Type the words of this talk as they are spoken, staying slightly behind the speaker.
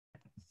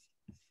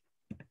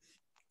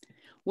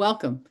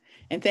Welcome,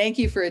 and thank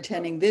you for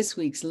attending this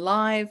week's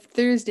live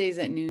Thursdays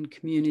at Noon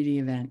community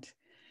event.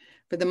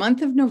 For the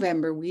month of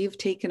November, we have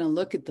taken a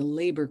look at the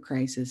labor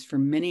crisis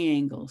from many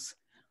angles.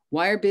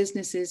 Why are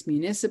businesses,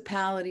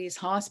 municipalities,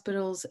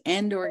 hospitals,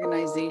 and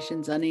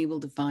organizations unable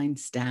to find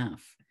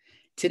staff?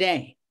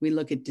 Today, we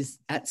look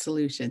at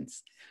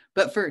solutions.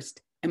 But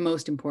first, and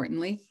most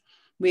importantly,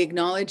 we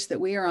acknowledge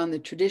that we are on the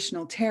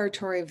traditional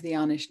territory of the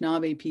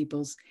Anishinaabe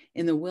peoples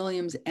in the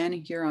Williams and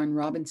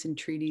Huron-Robinson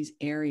Treaties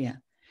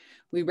area.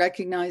 We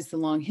recognize the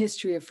long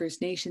history of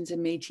First Nations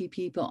and Métis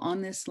people on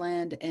this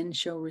land and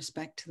show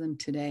respect to them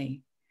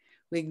today.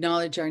 We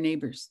acknowledge our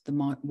neighbors, the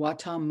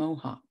Wata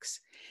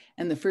Mohawks,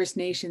 and the First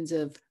Nations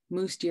of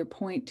Moose Deer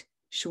Point,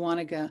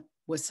 Shawanaga,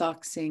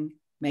 Wasauksing,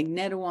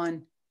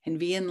 Magnetawan,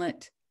 Henvey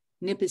Inlet,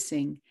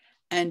 Nipissing,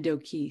 and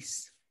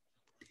Doquis.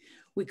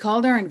 We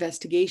called our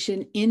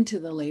investigation into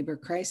the labor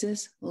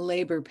crisis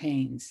labor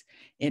pains.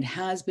 It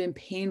has been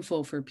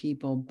painful for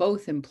people,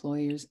 both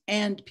employers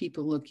and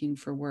people looking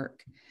for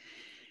work.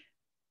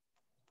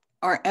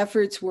 Our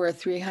efforts were a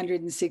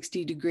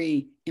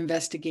 360-degree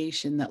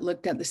investigation that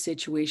looked at the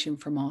situation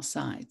from all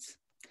sides.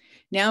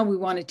 Now we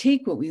want to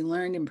take what we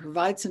learned and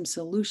provide some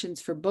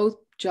solutions for both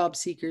job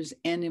seekers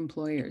and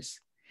employers.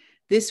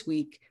 This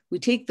week, we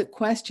take the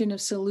question of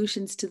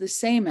solutions to the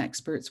same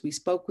experts we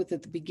spoke with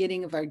at the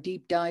beginning of our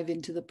deep dive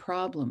into the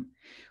problem.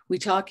 We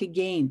talk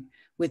again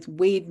with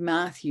Wade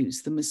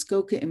Matthews, the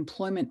Muskoka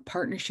Employment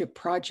Partnership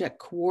Project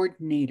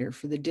Coordinator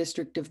for the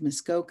District of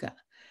Muskoka,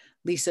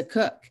 Lisa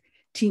Cooke,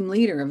 Team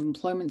Leader of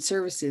Employment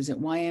Services at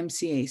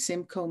YMCA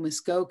Simcoe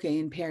Muskoka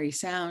in Parry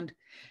Sound,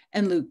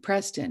 and Luke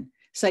Preston,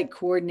 Site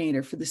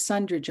Coordinator for the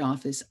Sundridge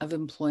Office of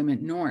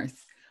Employment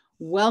North.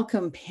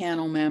 Welcome,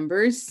 panel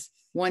members,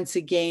 once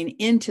again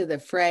into the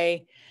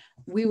fray.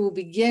 We will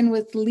begin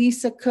with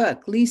Lisa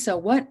Cooke. Lisa,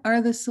 what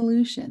are the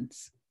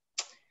solutions?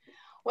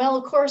 Well,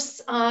 of course,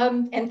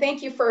 and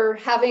thank you for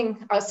having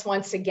us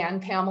once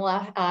again,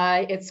 Pamela.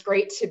 It's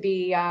great to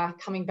be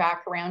coming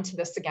back around to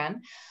this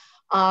again.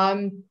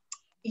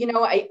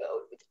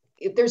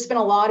 There's been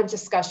a lot of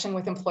discussion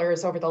with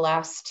employers over the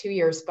last 2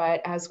 years,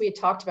 but as we had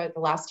talked about the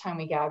last time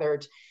we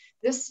gathered,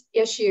 this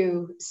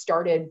issue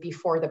started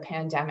before the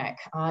pandemic.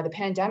 The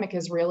pandemic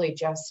has really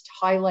just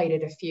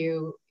highlighted a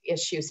few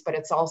issues, but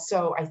it's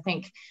also, I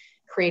think,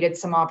 created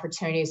some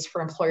opportunities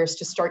for employers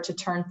to start to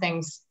turn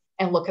things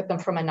and look at them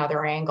from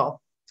another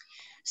angle.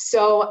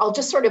 So I'll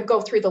just sort of go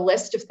through the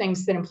list of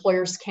things that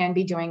employers can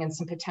be doing and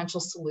some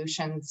potential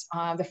solutions.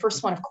 The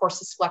first one, of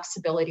course, is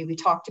flexibility. We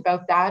talked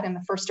about that in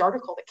the first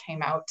article that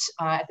came out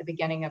at the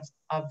beginning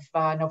of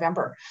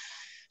November.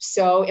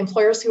 So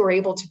employers who are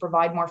able to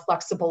provide more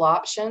flexible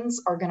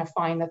options are going to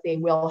find that they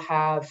will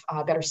have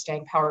better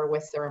staying power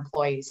with their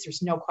employees.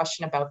 There's no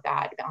question about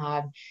that.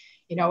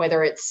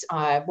 Whether it's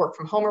work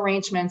from home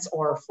arrangements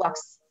or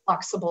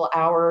flexible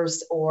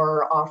hours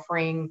or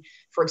offering,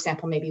 for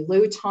example, maybe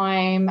loo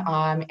time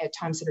at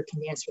times that are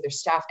convenient for their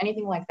staff,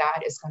 anything like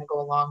that is going to go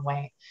a long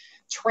way.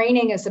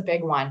 Training is a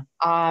big one.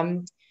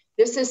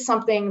 This is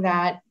something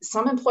that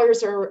some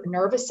employers are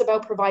nervous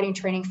about providing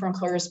training for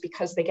employers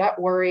because they get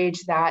worried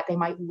that they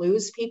might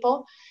lose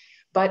people.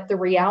 But the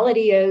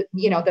reality is,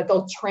 that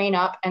they'll train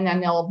up and then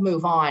they'll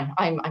move on.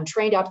 I'm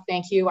trained up,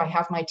 thank you. I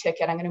have my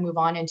ticket. I'm going to move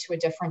on into a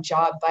different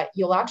job. But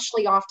you'll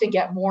actually often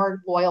get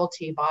more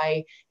loyalty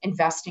by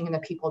investing in the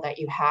people that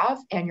you have.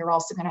 And you're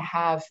also going to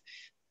have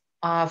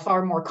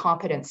far more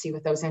competency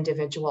with those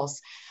individuals.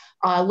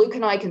 Luke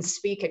and I can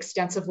speak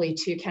extensively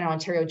to Canada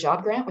Ontario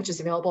Job Grant, which is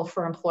available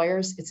for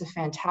employers. It's a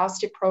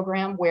fantastic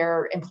program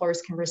where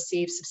employers can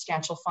receive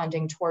substantial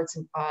funding towards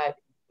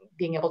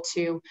being able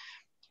to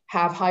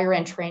have higher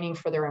end training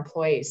for their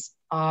employees.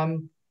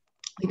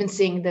 We've been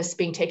seeing this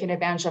being taken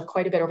advantage of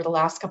quite a bit over the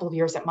last couple of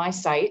years at my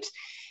site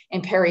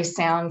in Parry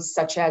Sound,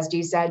 such as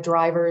DZ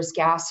drivers,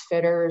 gas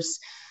fitters,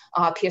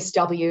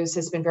 PSWs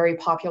has been very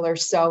popular.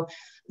 So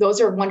those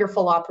are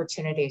wonderful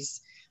opportunities.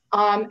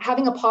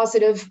 Having a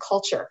positive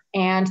culture,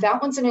 and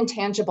that one's an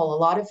intangible. A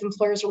lot of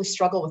employers really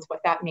struggle with what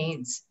that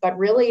means, but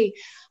really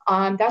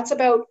that's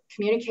about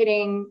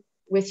communicating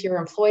with your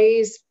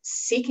employees,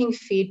 seeking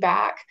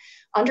feedback,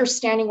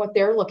 understanding what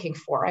they're looking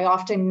for. I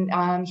often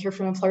hear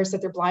from employers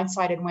that they're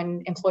blindsided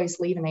when employees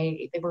leave and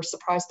they were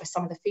surprised by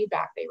some of the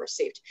feedback they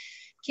received.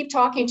 Keep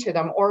talking to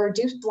them or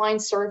do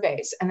blind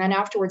surveys. And then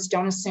afterwards,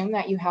 don't assume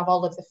that you have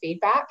all of the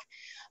feedback.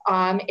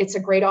 It's a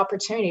great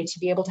opportunity to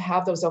be able to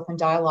have those open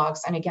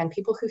dialogues. And again,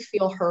 people who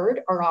feel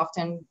heard are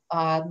often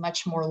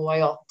much more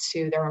loyal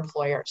to their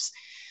employers.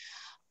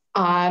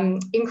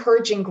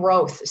 Encouraging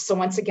growth. So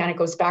once again, it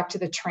goes back to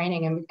the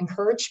training and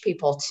encourage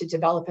people to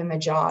develop in the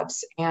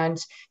jobs, and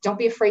don't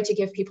be afraid to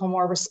give people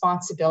more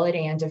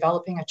responsibility and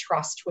developing a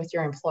trust with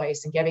your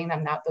employees and giving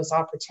them those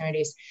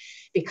opportunities,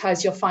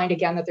 because you'll find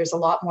again that there's a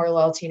lot more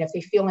loyalty. And if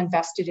they feel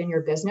invested in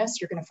your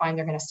business, you're going to find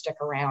they're going to stick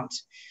around.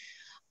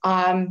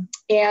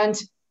 And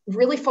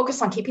really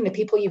focus on keeping the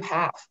people you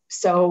have.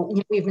 So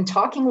we've been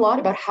talking a lot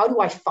about how do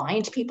I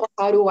find people,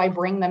 how do I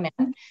bring them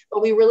in,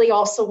 but we really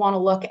also want to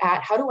look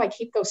at how do I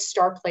keep those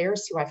star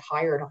players who I've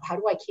hired, how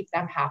do I keep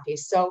them happy?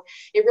 So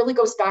it really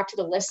goes back to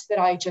the list that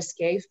I just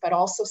gave, but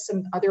also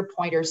some other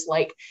pointers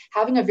like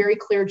having a very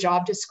clear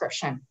job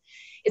description.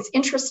 It's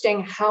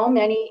interesting how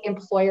many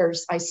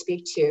employers I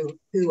speak to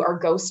who are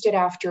ghosted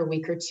after a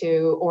week or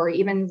two, or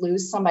even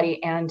lose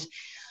somebody and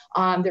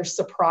they're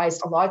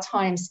surprised. A lot of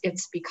times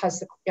it's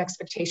because the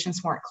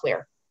expectations weren't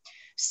clear.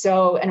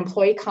 So an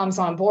employee comes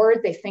on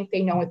board, they think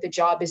they know what the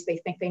job is, they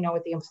think they know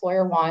what the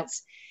employer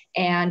wants,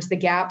 and the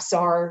gaps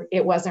are,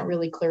 it wasn't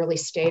really clearly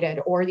stated.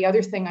 Or the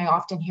other thing I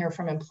often hear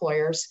from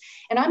employers,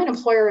 and I'm an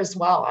employer as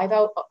well, I've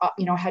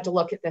had to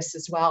look at this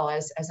as well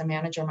as a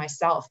manager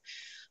myself.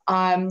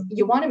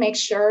 You want to make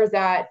sure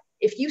that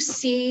if you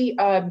see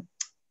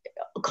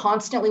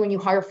constantly when you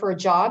hire for a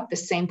job, the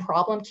same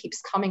problem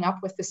keeps coming up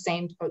with the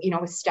same,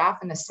 with staff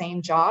in the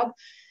same job,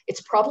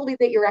 it's probably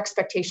that your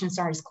expectations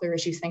aren't as clear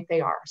as you think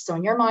they are. So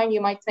in your mind,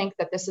 you might think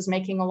that this is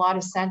making a lot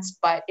of sense,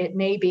 but it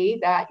may be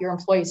that your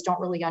employees don't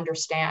really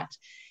understand.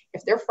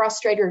 If they're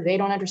frustrated or they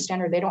don't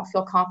understand or they don't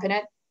feel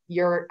competent,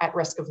 you're at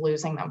risk of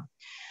losing them.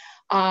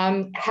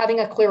 Having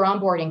a clear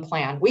onboarding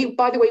plan.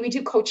 By the way, we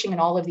do coaching in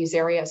all of these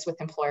areas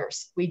with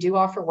employers. We do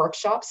offer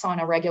workshops on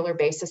a regular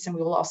basis, and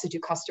we will also do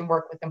custom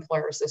work with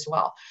employers as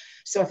well.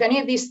 So if any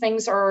of these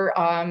things are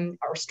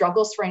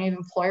struggles for any of the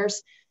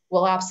employers,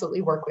 we'll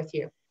absolutely work with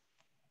you.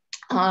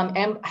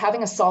 And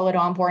having a solid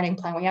onboarding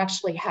plan. We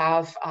actually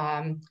have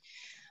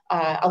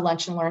a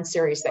lunch and learn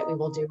series that we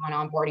will do on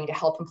onboarding to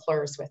help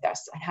employers with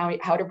this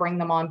and how to bring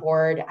them on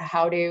board,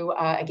 how to,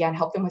 again,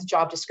 help them with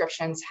job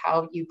descriptions,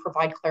 how you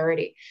provide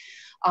clarity.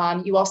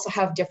 You also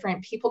have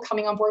different people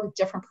coming on board with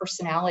different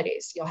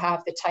personalities. You'll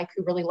have the type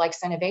who really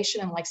likes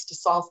innovation and likes to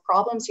solve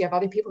problems. You have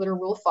other people that are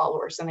rule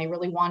followers and they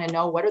really want to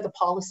know what are the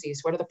policies,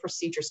 what are the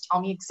procedures, tell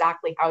me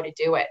exactly how to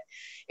do it.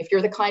 If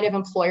you're the kind of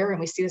employer,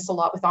 and we see this a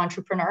lot with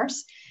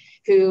entrepreneurs,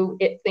 who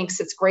it thinks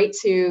it's great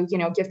to,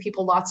 give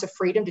people lots of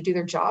freedom to do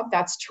their job,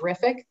 that's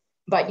terrific.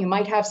 But you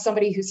might have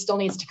somebody who still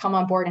needs to come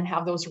on board and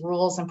have those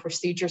rules and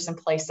procedures in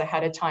place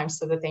ahead of time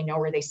so that they know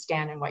where they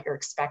stand and what you're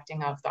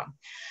expecting of them.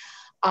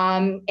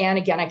 And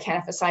again, I can't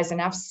emphasize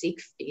enough,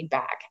 seek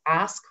feedback,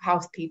 ask how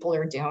people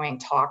are doing,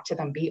 talk to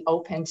them, be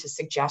open to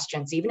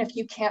suggestions. Even if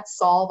you can't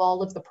solve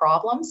all of the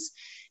problems,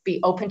 be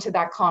open to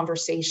that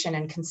conversation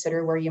and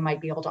consider where you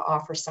might be able to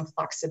offer some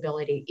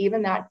flexibility.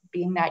 Even that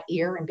being that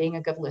ear and being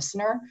a good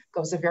listener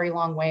goes a very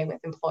long way with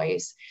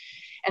employees.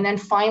 And then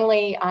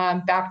finally,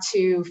 back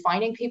to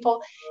finding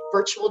people,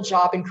 virtual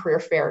job and career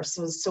fairs.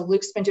 So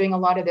Luke's been doing a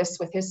lot of this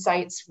with his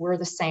sites. We're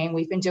the same.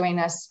 We've been doing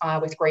this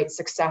with great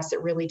success.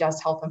 It really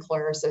does help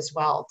employers as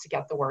well to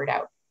get the word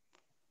out.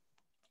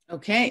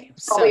 Okay.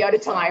 Probably out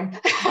of time.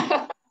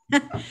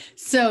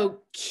 So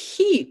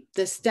keep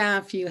the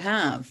staff you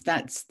have.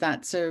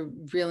 That's a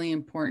really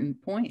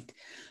important point.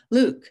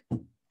 Luke,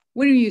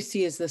 what do you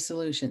see as the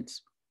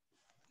solutions?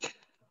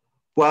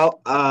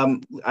 Well,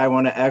 I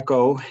want to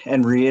echo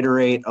and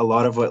reiterate a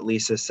lot of what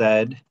Lisa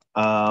said,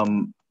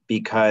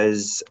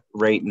 because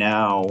right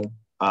now,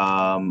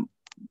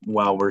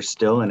 while we're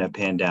still in a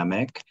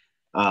pandemic,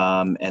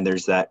 and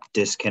there's that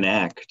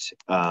disconnect,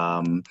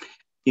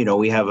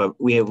 we have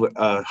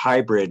a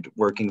hybrid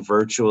working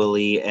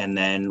virtually and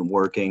then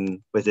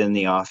working within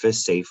the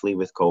office safely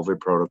with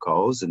COVID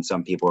protocols. And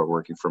some people are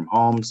working from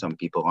home, some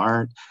people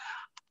aren't.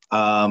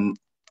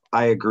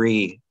 I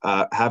agree.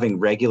 Having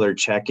regular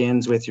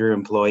check-ins with your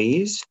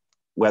employees,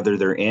 whether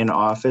they're in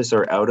office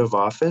or out of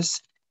office,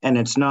 and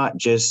it's not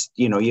just,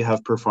 you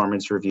have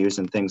performance reviews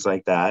and things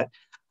like that.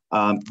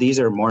 These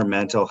are more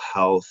mental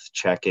health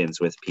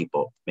check-ins with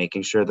people,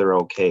 making sure they're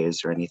okay.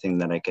 Is there anything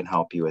that I can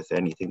help you with?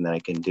 Anything that I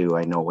can do?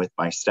 I know with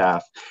my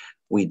staff,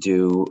 we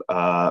do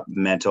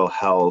mental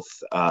health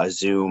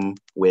Zoom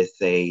with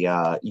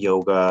a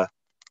yoga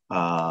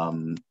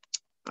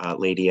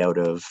lady out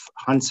of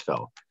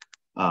Huntsville.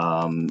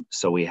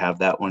 So we have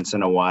that once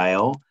in a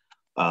while.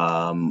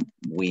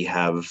 We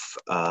have,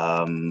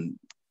 I'm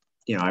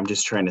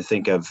just trying to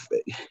think of,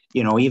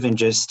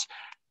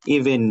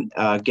 even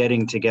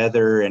getting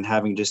together and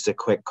having just a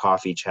quick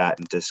coffee chat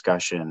and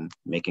discussion,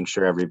 making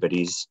sure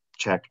everybody's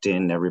checked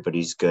in,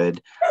 everybody's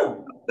good.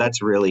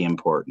 That's really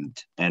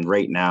important. And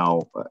right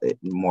now,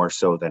 more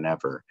so than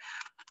ever.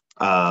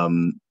 I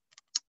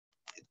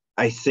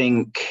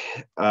think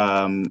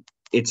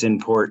it's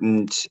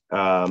important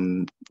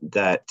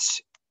that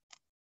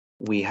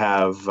we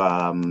have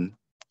an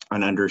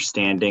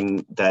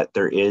understanding that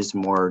there is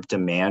more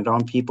demand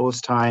on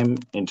people's time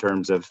in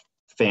terms of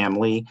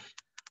family.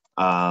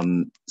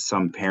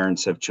 Some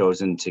parents have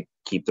chosen to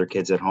keep their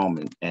kids at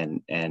home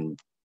and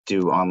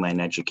do online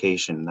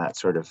education, that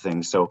sort of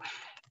thing. So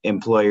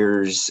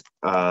employers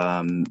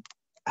have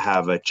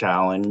a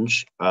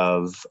challenge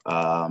of,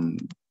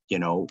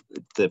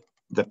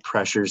 the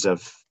pressures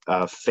of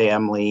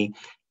family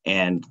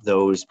and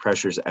those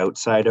pressures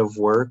outside of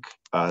work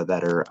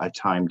that are a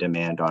time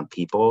demand on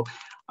people.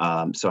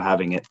 So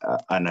having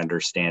an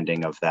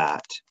understanding of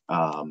that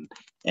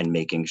and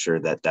making sure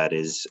that that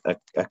is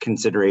a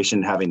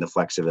consideration, having the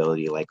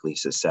flexibility, like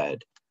Lisa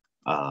said.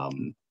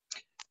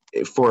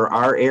 For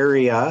our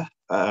area,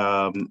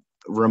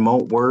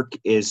 remote work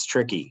is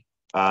tricky.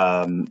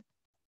 I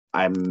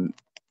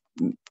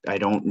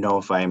don't know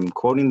if I'm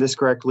quoting this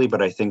correctly,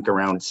 but I think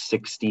around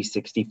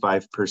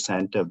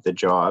 65% of the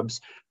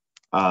jobs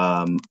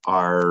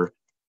are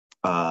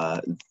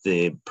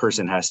the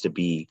person has to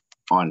be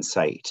on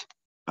site.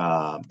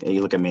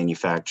 You look at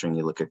manufacturing,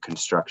 you look at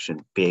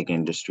construction, big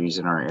industries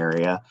in our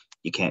area,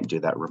 you can't do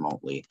that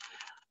remotely.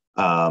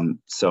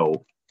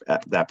 So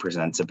that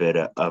presents a bit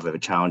of a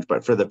challenge,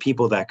 but for the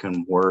people that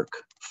can work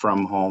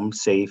from home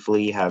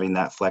safely, having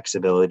that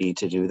flexibility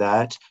to do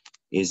that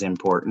is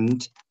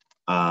important.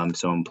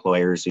 So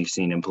employers, we've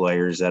seen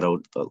employers that'll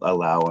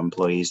allow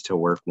employees to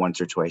work once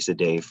or twice a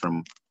day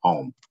from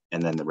home,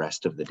 and then the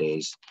rest of the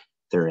days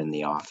they're in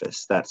the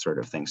office, that sort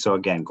of thing. So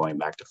again, going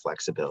back to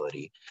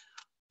flexibility.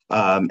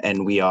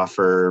 And we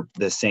offer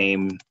the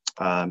same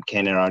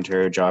Canada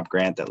Ontario job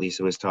grant that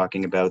Lisa was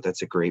talking about.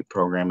 That's a great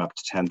program, up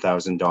to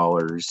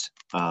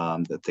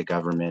 $10,000 that the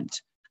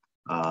government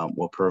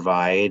will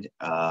provide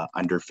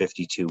under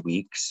 52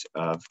 weeks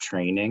of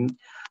training.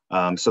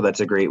 So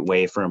that's a great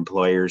way for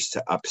employers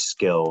to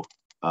upskill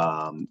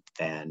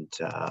and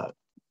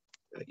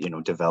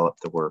develop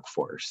the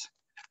workforce.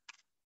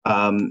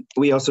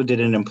 We also did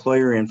an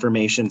employer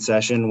information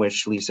session,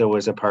 which Lisa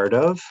was a part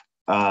of.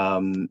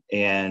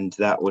 And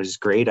that was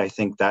great. I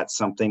think that's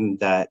something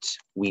that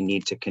we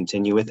need to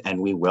continue with, and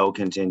we will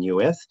continue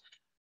with,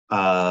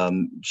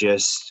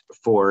 just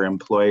for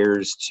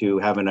employers to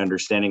have an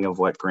understanding of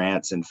what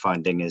grants and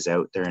funding is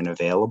out there and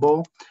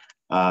available.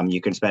 You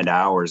can spend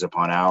hours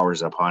upon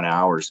hours upon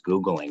hours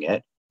Googling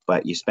it,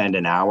 but you spend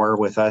an hour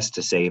with us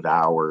to save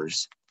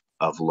hours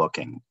of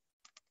looking.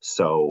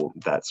 So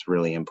that's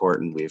really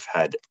important. We've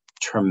had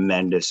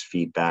tremendous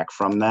feedback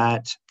from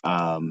that.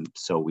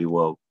 So we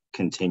will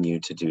continue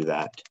to do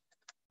that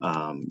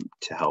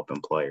to help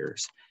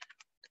employers.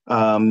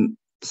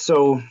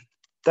 So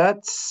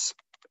that's,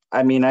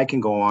 I mean, I can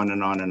go on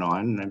and on and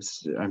on.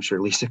 I'm sure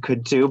Lisa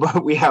could too,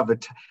 but we have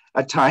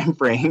a time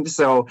frame.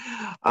 So,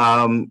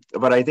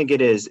 but I think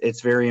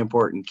it's very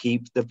important.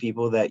 Keep the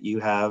people that you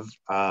have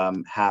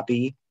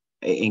happy,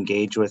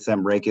 engage with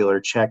them,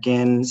 regular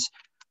check-ins,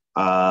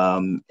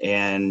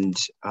 and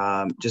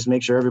just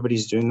make sure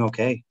everybody's doing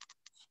okay.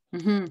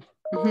 Mm-hmm.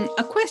 Mm-hmm.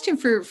 A question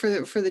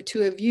for the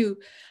two of you.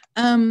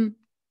 When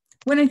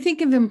I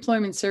think of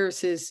employment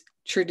services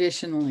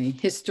traditionally,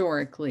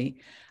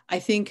 historically, I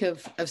think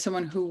of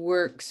someone who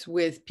works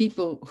with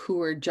people who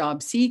are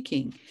job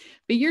seeking,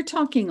 but you're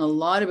talking a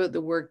lot about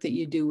the work that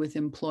you do with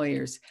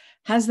employers.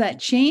 Has that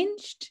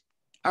changed?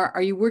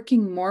 Are you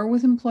working more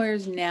with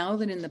employers now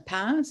than in the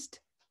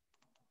past?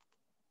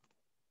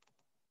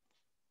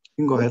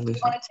 You can go ahead, Lisa.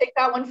 You want to take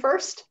that one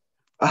first?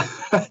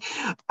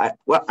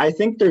 I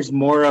think there's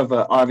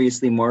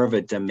obviously more of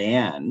a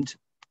demand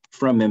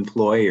from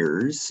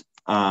employers,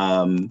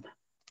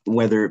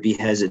 whether it be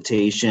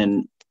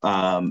hesitation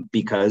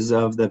because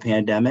of the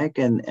pandemic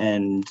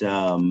and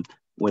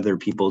whether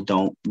people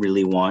don't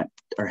really want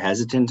or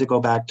hesitant to go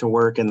back to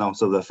work, and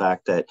also the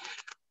fact that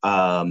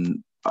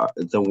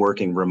the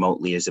working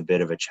remotely is a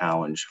bit of a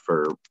challenge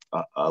for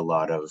a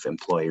lot of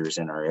employers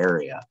in our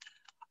area.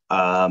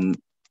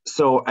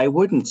 So I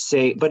wouldn't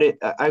say, but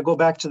I go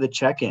back to the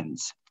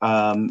check-ins.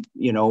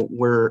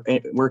 We're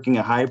working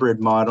a hybrid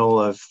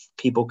model of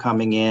people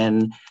coming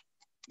in,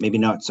 maybe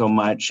not so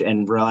much,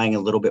 and relying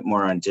a little bit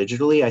more on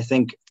digitally. I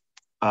think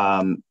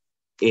I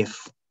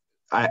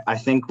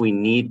think we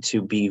need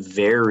to be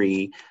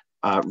very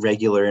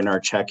regular in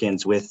our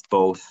check-ins with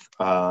both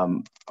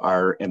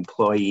our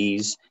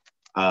employees,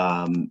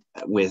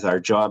 with our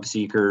job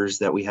seekers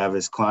that we have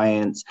as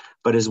clients,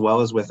 but as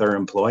well as with our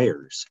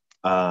employers.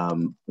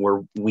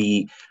 Where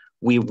we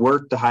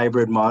work the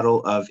hybrid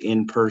model of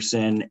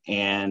in-person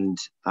and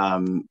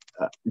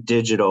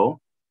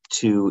digital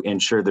to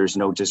ensure there's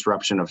no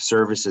disruption of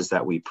services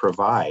that we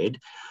provide.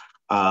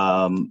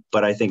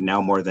 But I think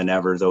now more than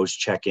ever, those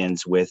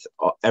check-ins with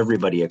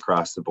everybody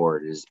across the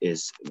board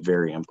is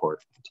very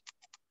important.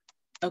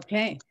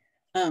 Okay.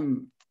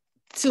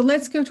 So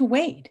let's go to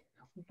Wade.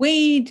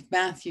 Wade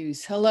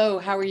Matthews, hello,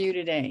 how are you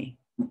today?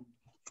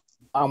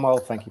 I'm well,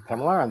 thank you,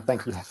 Pamela, and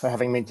thank you for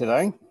having me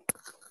today.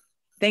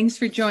 Thanks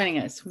for joining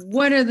us.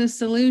 What are the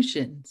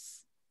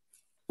solutions?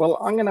 Well,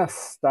 I'm going to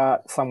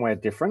start somewhere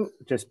different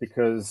just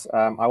because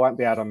I won't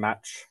be able to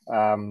match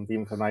the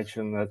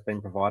information that's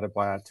been provided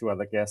by our two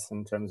other guests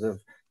in terms of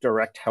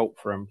direct help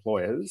for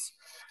employers.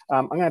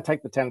 I'm going to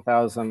take the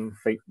 10,000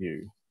 feet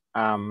view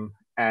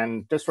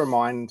and just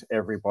remind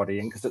everybody,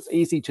 and because it's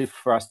easy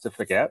for us to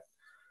forget,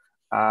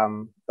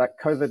 that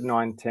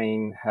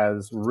COVID-19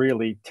 has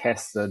really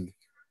tested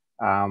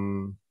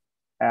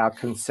our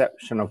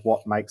conception of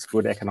what makes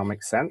good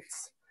economic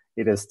sense.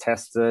 It has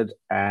tested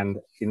and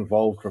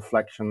involved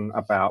reflection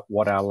about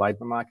what our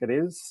labour market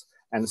is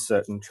and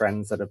certain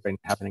trends that have been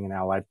happening in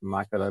our labour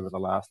market over the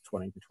last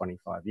 20 to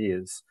 25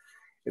 years.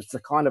 It's the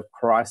kind of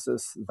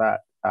crisis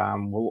that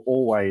will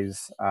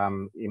always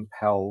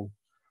impel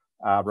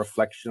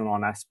reflection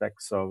on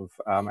aspects of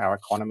our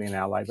economy and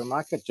our labour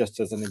market. Just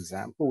as an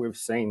example, we've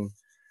seen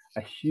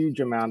a huge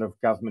amount of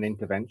government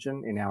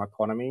intervention in our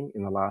economy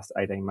in the last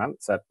 18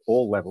 months at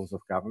all levels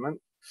of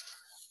government.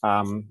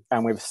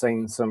 And we've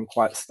seen some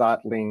quite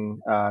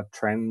startling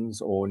trends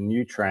or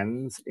new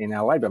trends in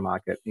our labour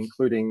market,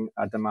 including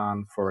a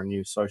demand for a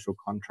new social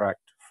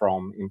contract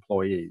from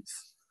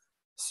employees.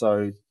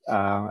 So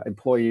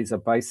employees are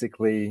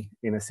basically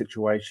in a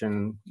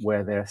situation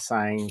where they're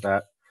saying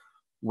that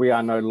we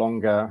are no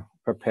longer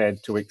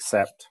prepared to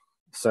accept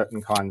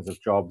certain kinds of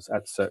jobs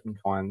at certain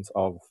kinds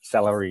of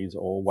salaries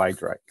or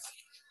wage rates.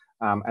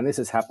 And this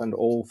has happened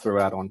all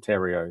throughout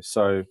Ontario.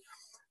 So,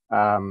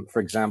 for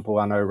example,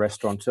 I know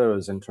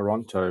restaurateurs in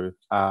Toronto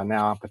are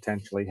now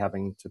potentially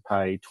having to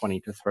pay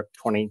 $20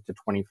 to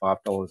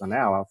 $25 an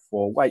hour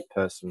for wait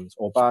persons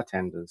or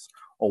bartenders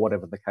or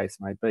whatever the case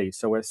may be.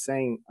 So we're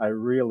seeing a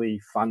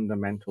really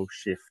fundamental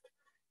shift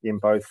in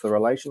both the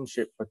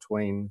relationship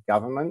between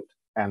government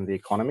and the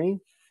economy,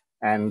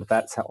 and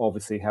that's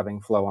obviously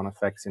having flow-on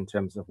effects in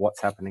terms of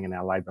what's happening in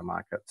our labour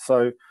market.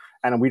 So,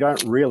 and we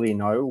don't really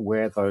know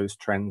where those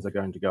trends are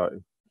going to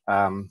go.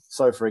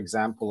 So, for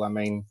example, I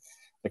mean,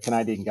 the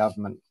Canadian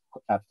government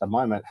at the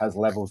moment has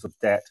levels of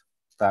debt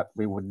that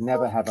we would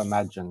never have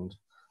imagined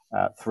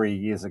 3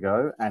 years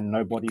ago, and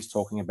nobody's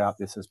talking about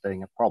this as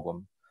being a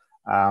problem.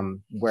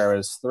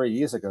 Whereas 3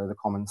 years ago, the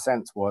common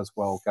sense was,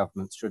 well,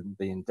 governments shouldn't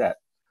be in debt.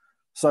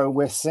 So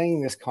we're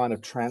seeing this kind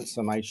of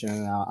transformation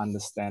in our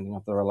understanding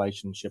of the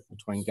relationship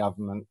between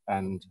government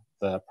and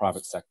the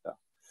private sector.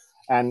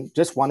 And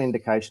just one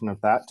indication of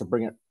that, to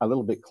bring it a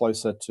little bit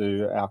closer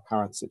to our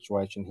current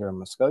situation here in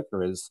Muskoka,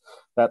 is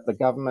that the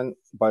government,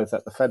 both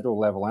at the federal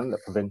level and the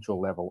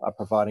provincial level, are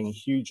providing a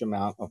huge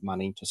amount of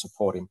money to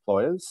support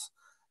employers,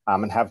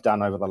 and have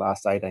done over the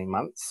last 18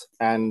 months.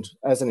 And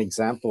as an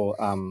example,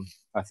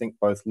 I think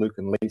both Luke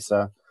and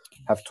Lisa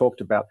have talked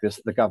about this,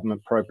 the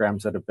government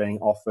programs that are being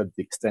offered,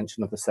 the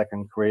extension of the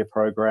second career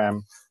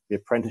program, the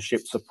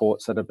apprenticeship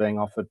supports that are being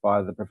offered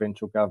by the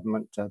provincial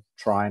government to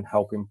try and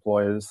help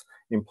employers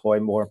employ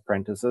more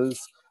apprentices.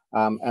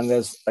 And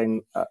there's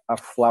been a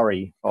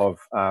flurry of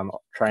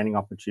training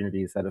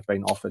opportunities that have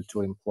been offered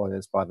to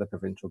employers by the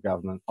provincial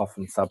government,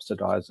 often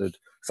subsidised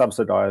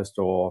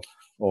or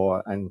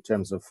in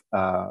terms of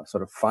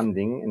sort of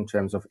funding, in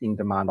terms of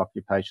in-demand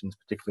occupations,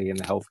 particularly in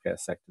the healthcare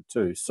sector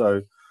too.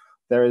 So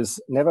there has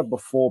never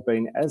before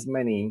been as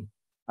many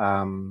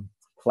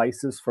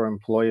places for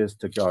employers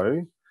to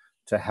go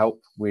to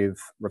help with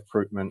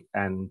recruitment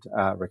and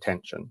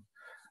retention.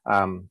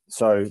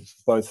 So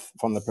both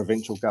from the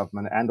provincial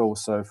government and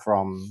also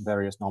from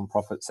various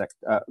non-profit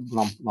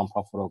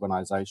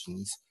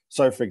organisations.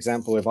 So for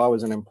example, if I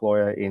was an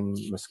employer in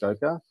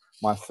Muskoka,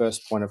 my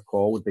first point of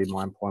call would be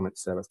my employment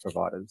service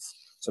providers.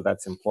 So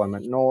that's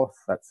Employment North,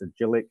 that's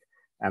Agilic,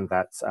 and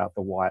that's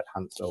the Wyatt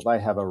Huntsville.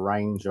 They have a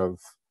range of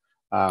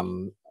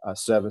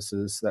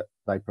services that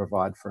they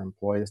provide for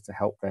employers to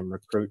help them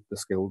recruit the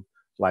skilled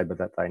labour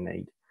that they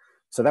need.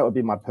 So that would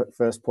be my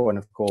first point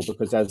of call,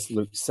 because as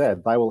Luke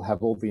said, they will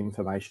have all the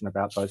information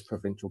about those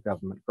provincial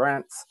government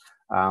grants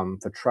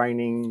for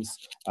trainings,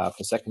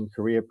 for second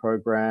career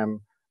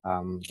program,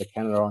 the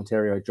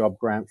Canada-Ontario job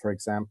grant, for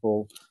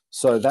example.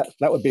 So that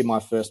would be my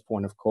first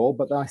point of call.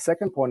 But my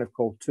second point of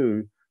call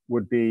too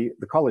would be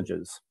the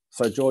colleges.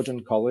 So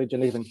Georgian College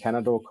and even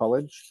Canada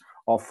College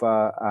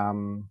offer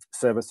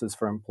services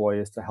for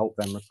employers to help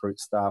them recruit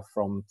staff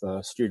from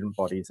the student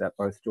bodies at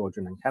both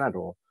Georgian and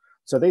Canada.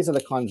 So these are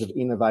the kinds of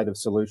innovative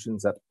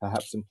solutions that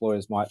perhaps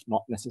employers might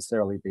not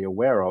necessarily be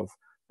aware of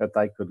that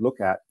they could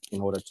look at in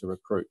order to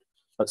recruit.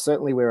 But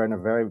certainly we're in a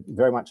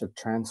very much a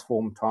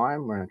transformed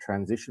time. We're in a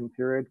transition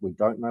period. We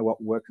don't know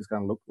what work is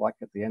going to look like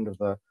at the end of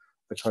the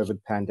COVID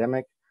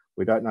pandemic.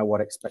 We don't know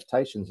what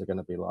expectations are going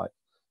to be like.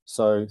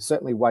 So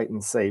certainly wait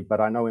and see,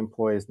 but I know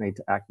employers need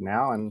to act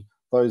now, and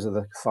those are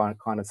the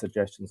kind of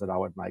suggestions that I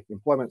would make: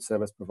 employment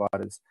service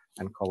providers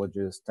and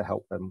colleges to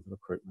help them with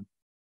recruitment.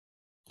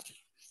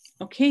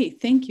 Okay,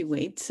 thank you,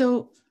 Wade.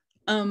 So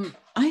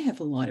I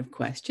have a lot of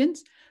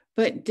questions,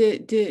 but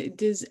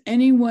does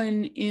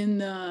anyone in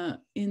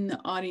the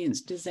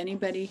audience, does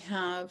anybody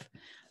have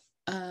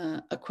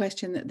a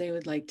question that they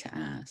would like to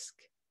ask?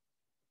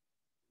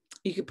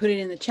 You could put it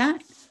in the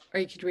chat, or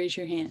you could raise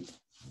your hand.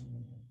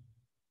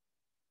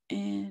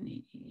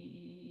 And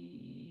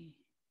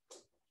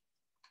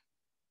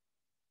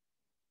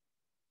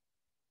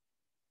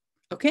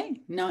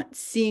okay, not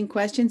seeing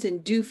questions,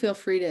 and do feel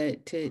free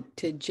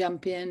to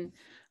jump in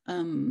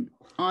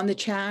on the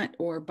chat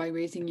or by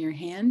raising your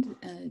hand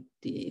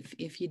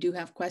if you do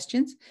have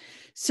questions.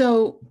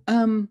 So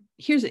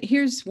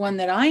here's one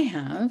that I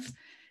have.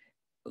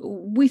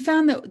 We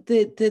found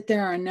that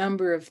there are a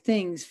number of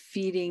things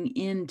feeding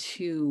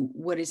into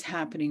what is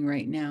happening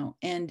right now,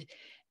 and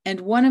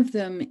one of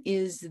them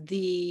is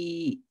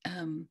the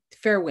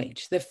fair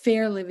wage, the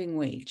fair living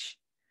wage.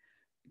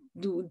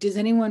 Does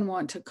anyone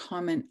want to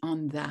comment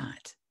on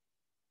that?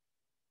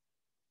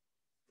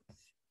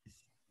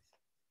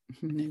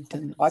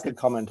 I could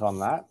comment on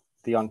that.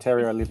 The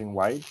Ontario Living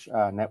Wage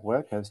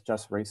Network has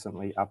just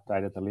recently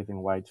updated the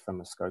living wage for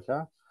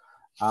Muskoka,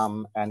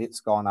 and it's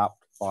gone up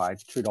by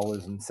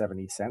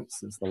 $2.70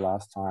 since the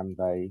last time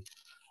they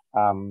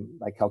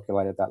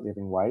calculated that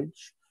living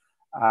wage.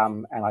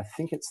 And I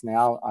think it's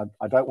now,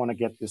 I don't want to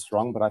get this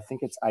wrong, but I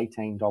think it's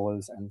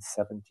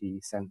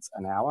 $18.70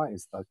 an hour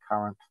is the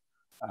current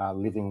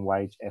living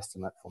wage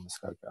estimate for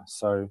Muskoka.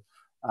 So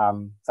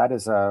that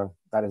is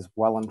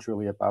well and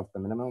truly above the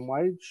minimum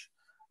wage,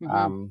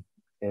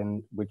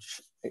 and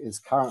which is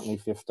currently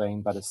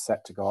 15, but is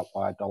set to go up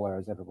by $1,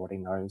 as everybody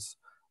knows,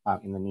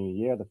 in the new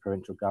year. The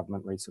provincial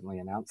government recently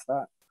announced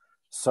that.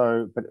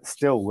 So, but it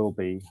still will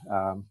be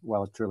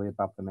well and truly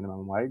above the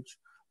minimum wage.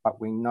 But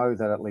we know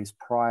that at least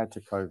prior to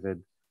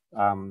COVID,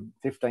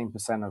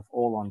 15% of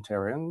all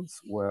Ontarians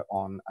were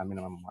on a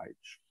minimum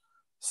wage.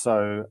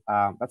 So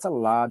that's a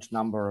large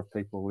number of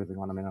people living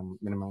on a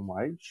minimum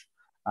wage,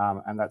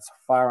 and that's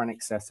far in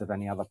excess of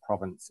any other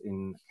province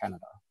in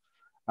Canada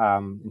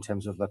in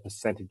terms of the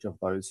percentage of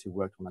those who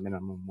worked on a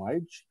minimum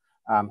wage.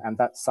 And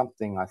that's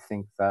something I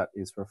think that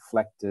is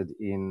reflected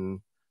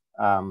in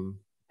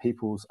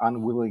people's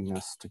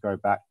unwillingness to go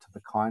back to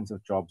the kinds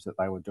of jobs that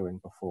they were doing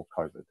before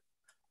COVID.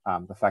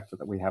 The fact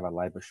that we have a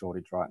labour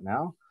shortage right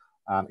now,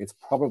 it's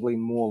probably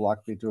more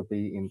likely to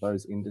be in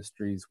those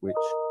industries which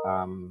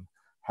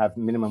have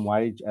minimum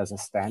wage as a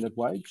standard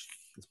wage.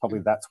 It's probably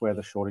that's where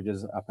the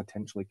shortages are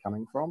potentially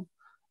coming from.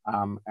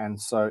 And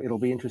so it'll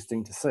be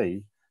interesting to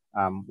see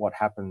what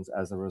happens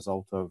as a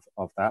result of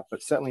that.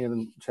 But certainly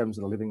in terms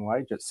of the living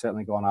wage, it's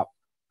certainly gone up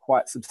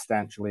quite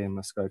substantially in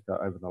Muskoka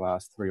over the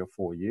last 3 or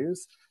 4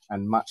 years,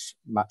 and much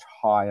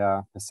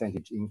higher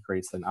percentage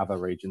increase than other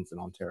regions in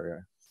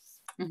Ontario.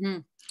 Mm-hmm.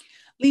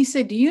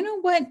 Lisa, do you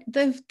know what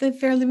the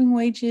fair living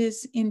wage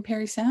is in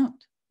Parry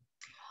Sound?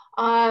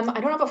 I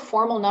don't have a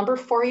formal number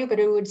for you, but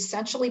it would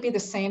essentially be the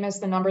same as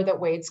the number that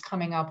Wade's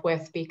coming up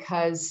with,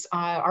 because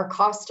our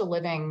cost of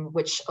living,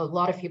 which a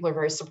lot of people are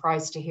very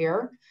surprised to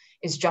hear,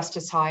 is just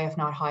as high, if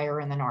not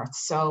higher, in the north.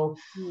 So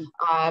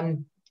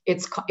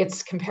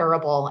it's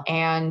comparable.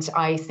 And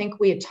I think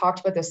we had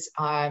talked about this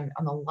on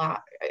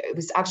it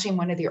was actually in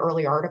one of the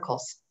early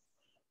articles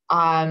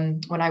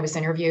when I was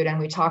interviewed, and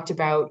we talked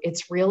about,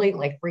 it's really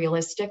like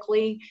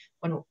realistically,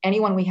 when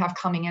anyone we have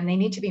coming in, they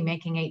need to be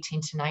making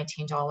 $18 to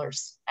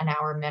 $19 an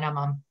hour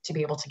minimum to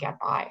be able to get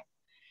by,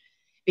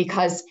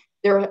 because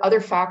there are other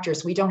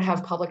factors. We don't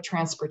have public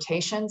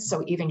transportation.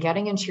 So even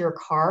getting into your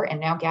car, and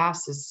now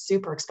gas is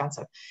super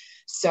expensive.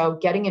 So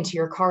getting into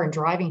your car and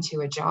driving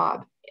to a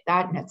job,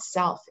 that in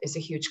itself is a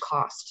huge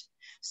cost.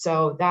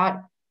 So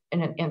that,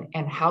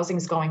 and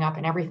housing's going up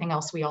and everything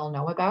else we all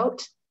know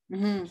about.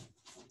 Mm-hmm.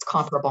 It's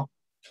comparable.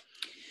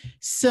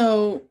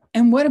 So,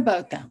 and what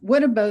about that?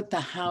 What about the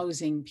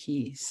housing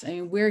piece? I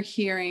mean,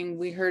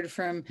 we heard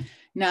from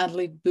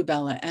Natalie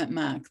Bubella at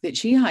MAC that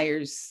she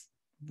hires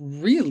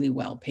really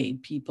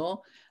well-paid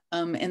people,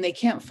 and they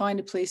can't find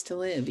a place to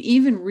live,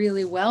 even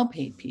really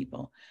well-paid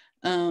people.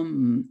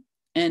 And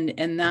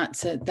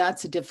that's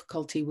a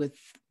difficulty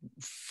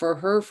for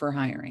her for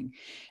hiring.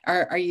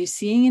 Are you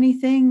seeing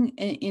anything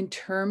in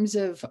terms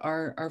of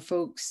our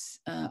folks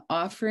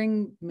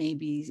offering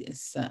maybe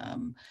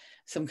some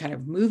kind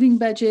of moving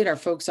budget? Are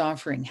folks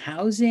offering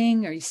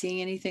housing? Are you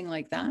seeing anything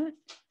like that?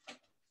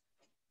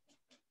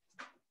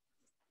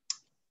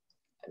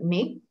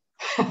 Me?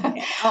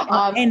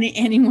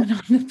 Anyone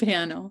on the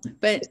panel,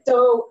 but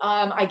so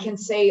I can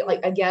say,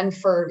 like, again,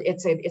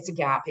 it's a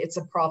gap, it's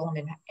a problem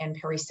in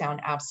Parry Sound,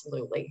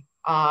 absolutely.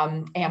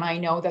 And I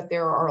know that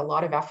there are a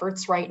lot of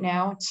efforts right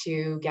now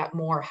to get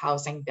more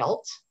housing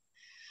built.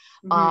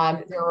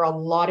 Mm-hmm. There are a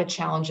lot of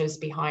challenges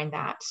behind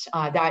that.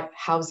 That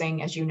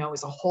housing, as you know,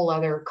 is a whole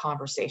other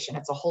conversation.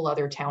 It's a whole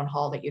other town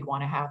hall that you'd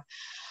want to have.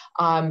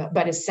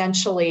 But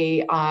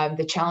essentially,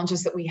 the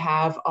challenges that we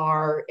have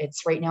are,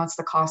 right now it's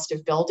the cost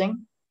of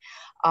building.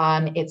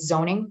 It's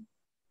zoning.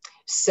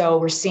 So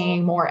we're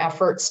seeing more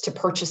efforts to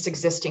purchase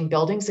existing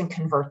buildings and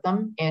convert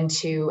them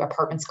into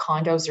apartments,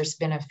 condos. There's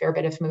been a fair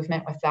bit of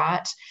movement with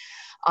that.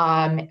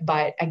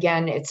 But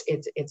again, it's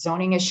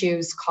zoning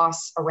issues,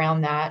 costs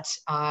around that,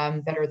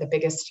 that are the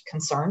biggest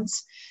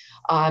concerns.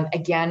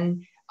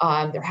 Again,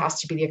 there has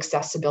to be the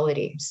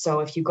accessibility.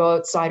 So if you go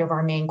outside of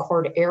our main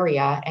court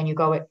area and you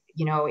go,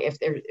 if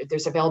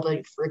there's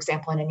availability, for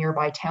example, in a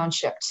nearby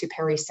township to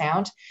Parry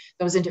Sound,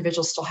 those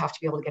individuals still have to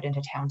be able to get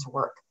into town to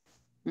work.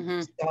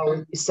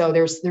 Mm-hmm. So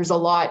there's a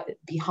lot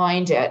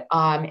behind it.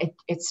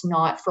 It's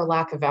not for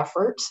lack of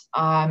effort.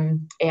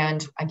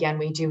 And again,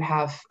 we do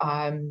have,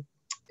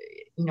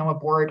 a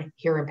board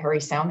here in Parry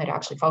Sound that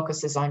actually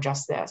focuses on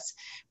just this.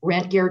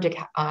 Rent geared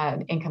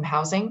income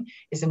housing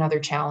is another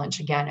challenge.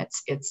 Again,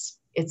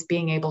 it's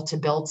being able to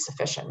build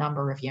sufficient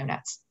number of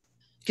units.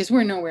 Because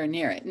we're nowhere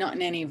near it, not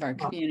in any of our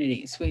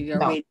communities.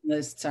 Our waiting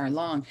lists are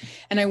long.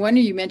 And I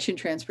wonder, you mentioned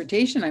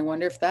transportation. I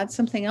wonder if that's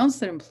something else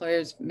that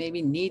employers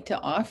maybe need to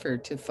offer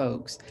to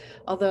folks.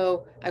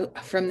 Although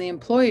from the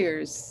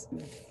employer's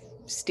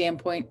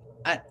standpoint,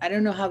 I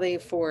don't know how they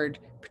afford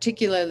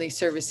particularly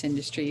service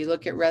industry. You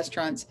look at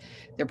restaurants,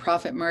 their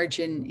profit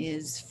margin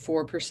is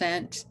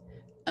 4%.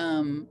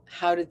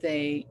 How do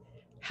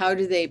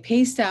they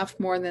pay staff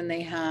more than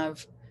they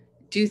have,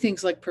 do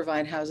things like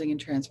provide housing and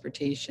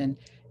transportation,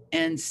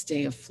 and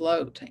stay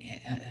afloat?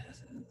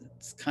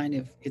 It's kind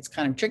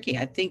of tricky.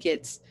 I think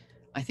it's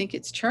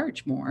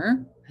charge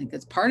more. I think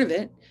that's part of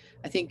it.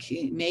 I think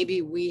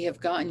maybe we have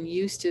gotten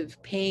used to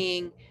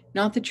paying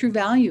not the true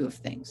value of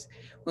things.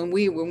 When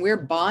we're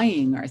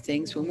buying our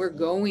things, when we're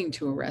going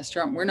to a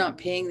restaurant, we're not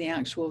paying the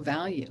actual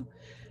value.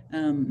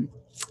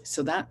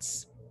 So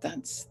that's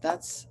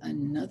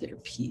another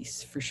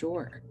piece for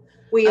sure.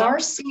 We are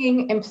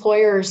seeing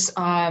employers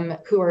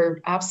who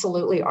are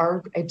absolutely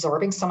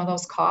absorbing some of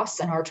those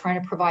costs and are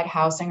trying to provide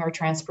housing or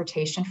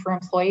transportation for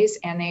employees,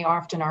 and they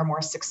often are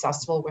more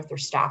successful with their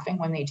staffing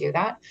when they do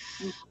that.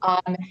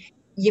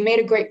 You made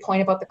a great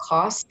point about the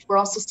cost. We're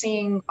also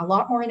seeing a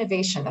lot more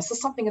innovation. This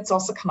is something that's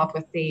also come up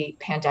with the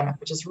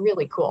pandemic, which is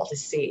really cool to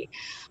see.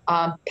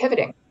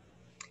 Pivoting.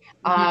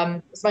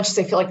 As much as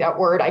I feel like that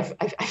word, I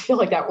feel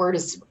like that word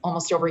is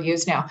almost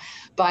overused now,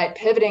 but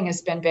pivoting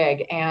has been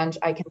big. And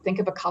I can think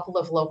of a couple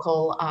of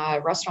local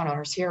restaurant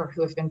owners here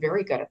who have been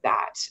very good at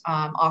that,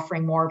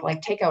 offering more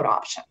like takeout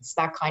options,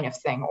 that kind of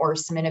thing, or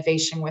some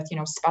innovation with,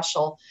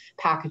 special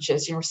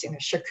packages. We're seeing the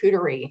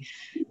charcuterie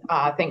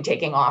thing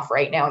taking off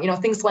right now,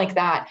 things like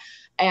that.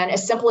 And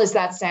as simple as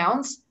that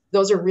sounds,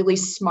 those are really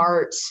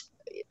smart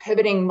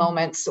pivoting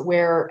moments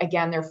where,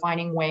 again, they're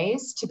finding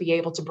ways to be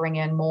able to bring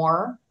in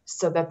more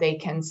so that they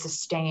can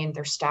sustain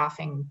their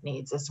staffing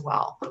needs as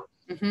well.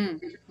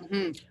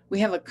 We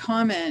have a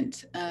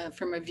comment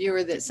from a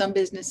viewer that some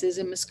businesses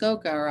in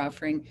Muskoka are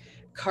offering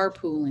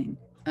carpooling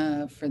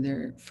for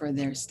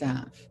their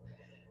staff.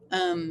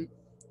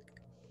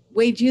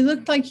 Wade, you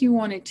looked like you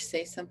wanted to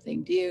say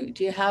something. Do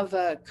you have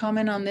a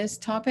comment on this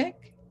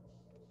topic?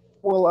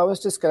 Well, I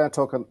was just going to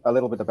talk a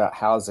little bit about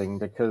housing,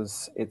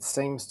 because it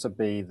seems to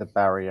be the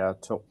barrier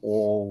to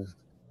all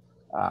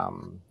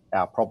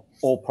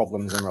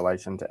problems in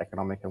relation to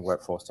economic and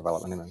workforce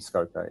development in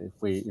Muskoka.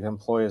 If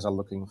employers are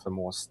looking for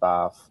more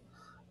staff,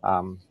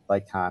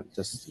 they can't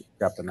just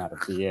grab them out of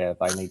the air.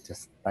 They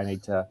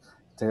need to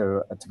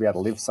be able to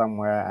live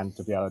somewhere and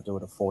to be able to do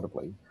it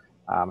affordably.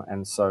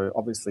 And so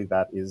obviously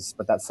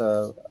that's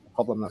a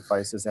problem that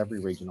faces every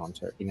region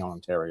in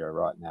Ontario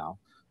right now.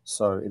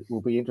 So it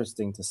will be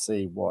interesting to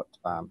see what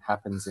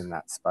happens in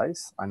that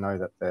space. I know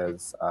that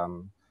there's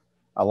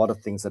a lot of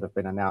things that have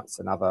been announced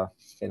in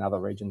other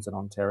regions in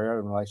Ontario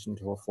in relation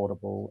to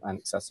affordable and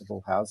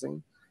accessible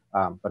housing,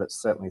 but it's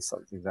certainly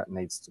something that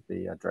needs to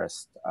be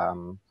addressed,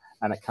 and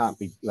it can't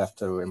be left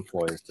to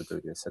employers to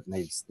do this. It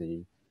needs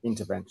the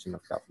intervention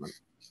of government.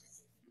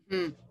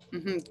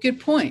 Good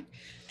point.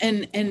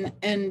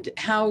 And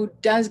how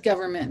does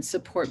government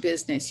support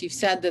business? You've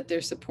said that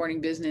they're supporting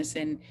business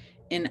in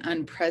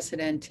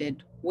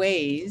unprecedented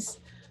ways,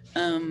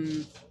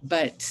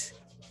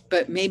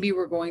 but maybe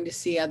we're going to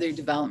see other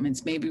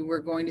developments. Maybe we're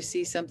going to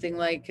see something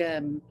like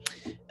them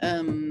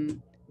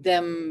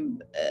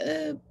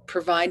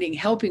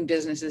helping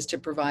businesses to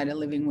provide a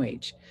living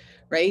wage,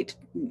 right?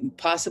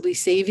 Possibly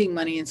saving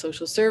money in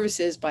social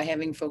services by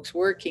having folks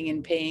working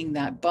and paying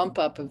that bump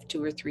up of $2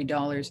 or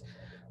 $3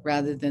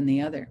 rather than the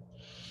other.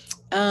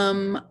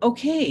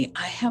 Okay,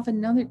 I have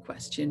another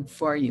question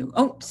for you.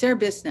 Oh, Sarah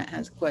Bisnett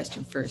has a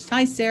question first.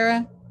 Hi,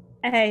 Sarah.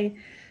 Hey.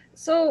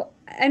 So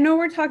I know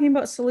we're talking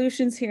about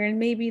solutions here, and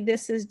maybe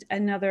this is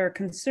another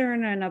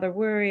concern, another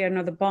worry,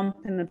 another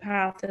bump in the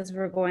path as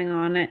we're going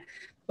on it.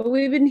 But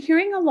we've been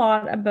hearing a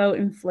lot about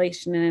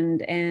inflation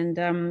and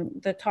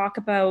the talk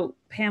about,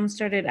 Pam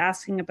started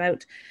asking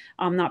about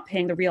not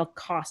paying the real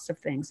cost of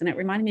things. And it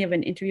reminded me of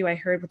an interview I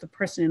heard with a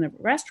person in the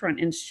restaurant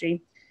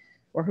industry,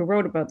 or who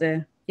wrote about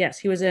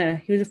he was a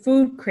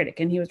food critic,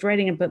 and he was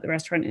writing about the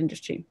restaurant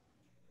industry.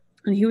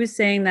 And he was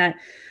saying that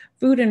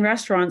food in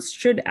restaurants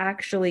should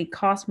actually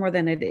cost more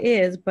than it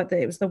is, but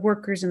it was the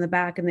workers in the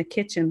back in the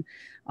kitchen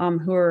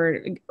who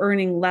are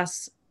earning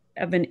less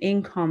of an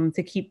income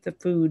to keep the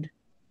food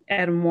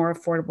at a more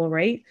affordable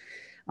rate.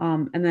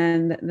 And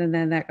then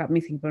that got me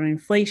thinking about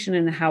inflation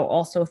and how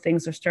also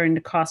things are starting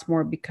to cost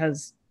more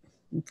because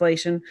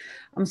inflation.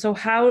 So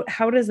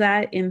how does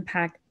that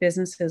impact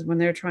businesses when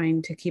they're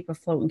trying to keep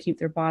afloat and keep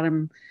their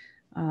bottom,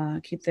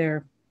 keep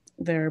their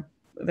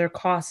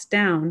costs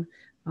down?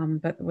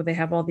 But they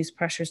have all these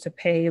pressures to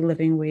pay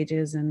living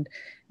wages and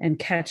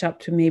catch up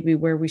to maybe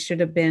where we should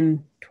have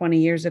been 20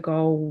 years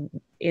ago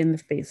in the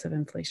face of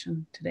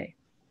inflation today.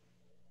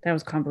 That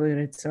was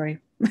convoluted, sorry.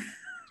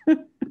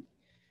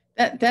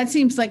 That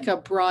seems like a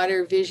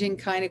broader vision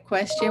kind of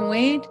question,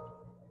 Wade.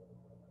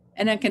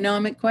 An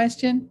economic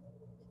question.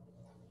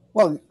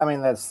 Well, I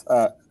mean,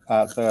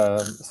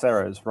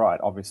 Sarah is right.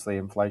 Obviously,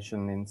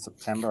 inflation in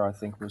September, I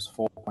think, was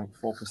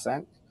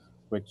 4.4%.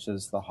 which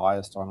is the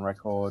highest on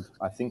record,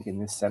 I think, in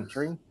this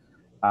century.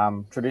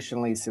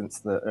 Traditionally, since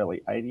the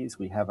early 80s,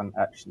 we haven't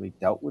actually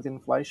dealt with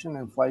inflation.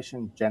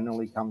 Inflation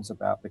generally comes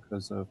about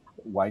because of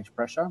wage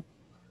pressure.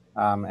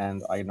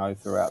 And I know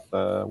throughout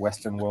the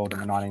Western world in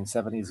the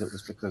 1970s, it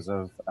was because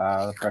of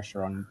the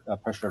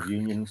pressure of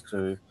unions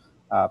to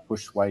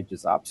push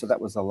wages up. So that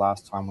was the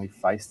last time we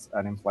faced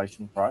an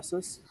inflation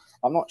crisis.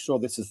 I'm not sure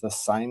this is the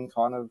same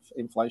kind of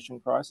inflation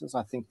crisis.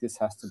 I think this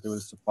has to do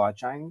with supply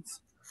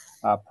chains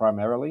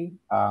primarily.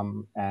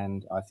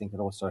 And I think it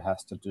also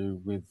has to do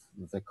with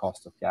the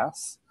cost of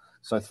gas.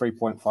 So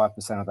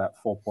 3.5% of that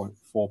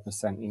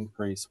 4.4%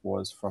 increase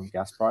was from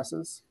gas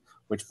prices,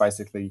 which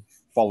basically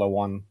follow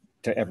on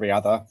to every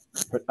other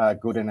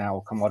good in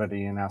our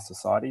commodity in our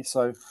society.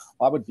 So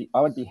I would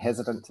be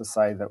hesitant to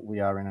say that we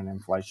are in an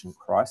inflation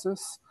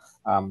crisis,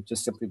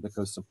 just simply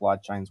because supply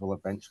chains will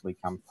eventually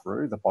come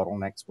through, the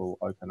bottlenecks will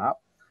open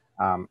up,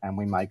 and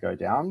we may go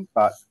down.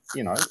 But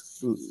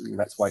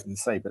let's wait and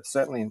see. But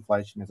certainly,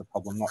 inflation is a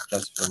problem not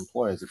just for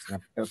employers; it's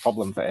a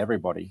problem for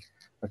everybody,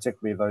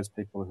 particularly those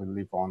people who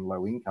live on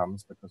low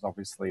incomes, because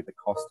obviously the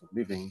cost of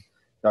living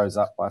goes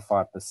up by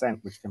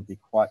 5%, which can be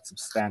quite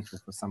substantial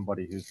for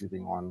somebody who's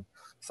living on,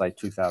 say,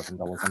 $2,000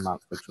 a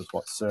month, which was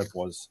what CERB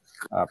was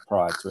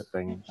prior to it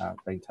being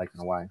taken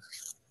away.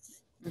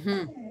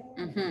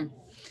 Mm-hmm.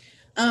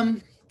 Mm-hmm.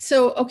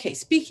 So, okay,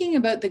 speaking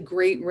about the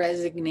Great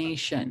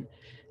Resignation,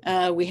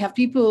 we have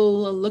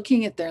people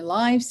looking at their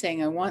lives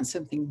saying, I want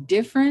something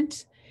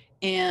different,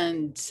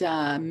 and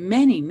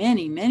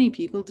many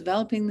people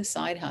developing the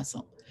side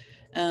hustle.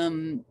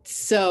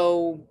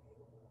 So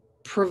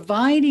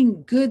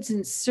providing goods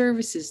and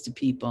services to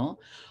people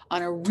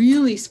on a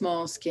really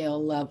small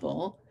scale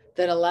level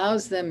that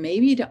allows them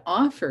maybe to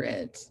offer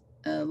it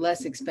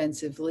less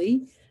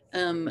expensively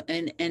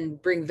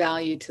and bring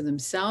value to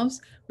themselves.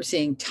 We're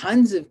seeing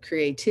tons of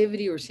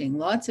creativity. We're seeing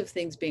lots of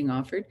things being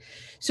offered.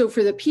 So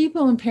for the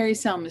people in Parry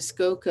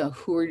Sound-Muskoka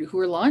who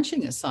are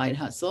launching a side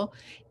hustle,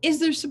 is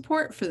there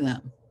support for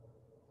them?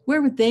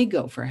 Where would they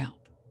go for help?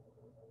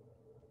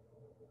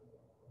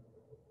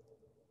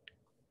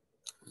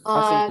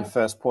 I think your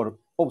first port of,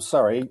 oh,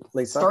 sorry,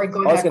 Lisa. Sorry,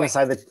 go ahead. I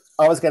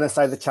was going to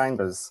say the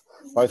chambers,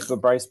 both the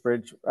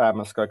Bracebridge,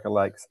 Muskoka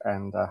Lakes,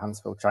 and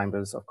Huntsville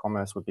Chambers of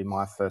Commerce would be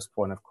my first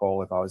point of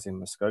call if I was in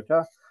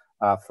Muskoka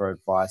for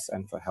advice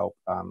and for help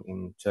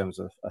in terms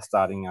of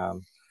starting a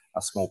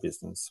small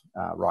business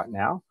right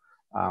now.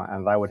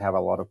 And they would have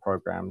a lot of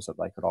programs that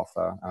they could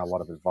offer and a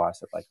lot of advice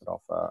that they could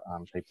offer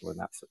people in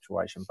that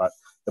situation. But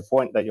the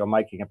point that you're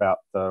making about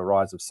the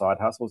rise of side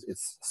hustles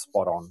is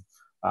spot on.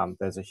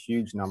 There's a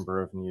huge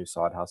number of new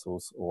side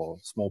hustles or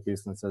small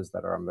businesses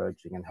that are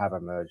emerging and have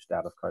emerged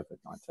out of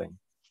COVID-19.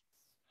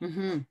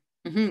 Mm-hmm.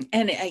 Mm-hmm.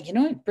 And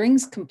it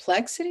brings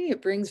complexity,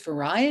 it brings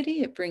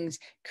variety, it brings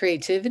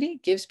creativity,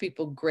 it gives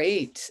people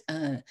great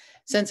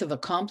sense of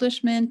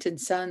accomplishment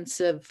and sense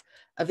of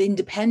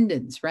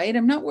independence, right?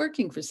 I'm not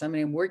working for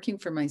somebody, I'm working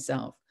for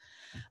myself.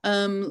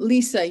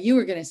 Lisa, you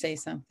were going to say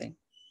something.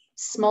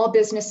 Small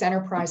business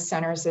enterprise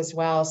centers as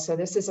well. So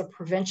this is a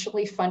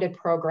provincially funded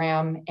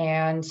program,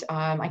 and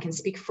I can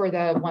speak for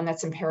the one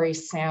that's in Parry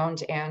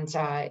Sound, and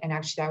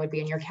actually that would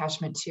be in your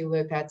catchment too,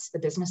 Luke. That's the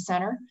business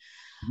center.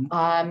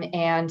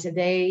 And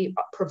they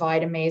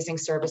provide amazing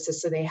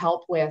services. So they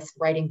help with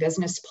writing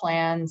business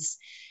plans.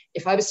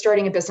 If I was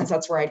starting a business,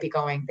 that's where I'd be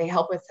going. They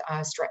help with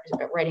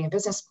writing a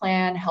business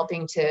plan,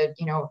 helping to,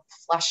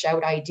 flesh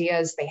out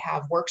ideas. They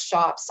have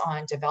workshops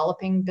on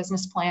developing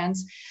business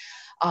plans,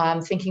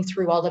 thinking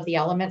through all of the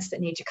elements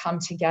that need to come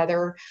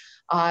together.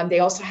 They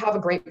also have a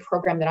great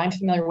program that I'm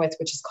familiar with,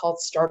 which is called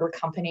Starter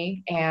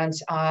Company. And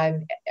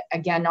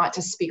again, not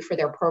to speak for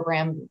their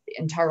program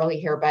entirely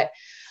here, but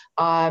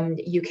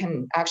you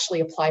can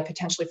actually apply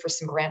potentially for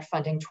some grant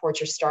funding towards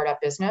your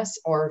startup business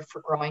or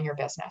for growing your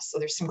business. So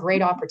there's some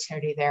great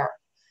opportunity there.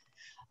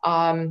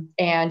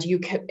 And you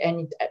can,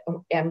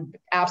 and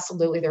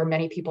absolutely, there are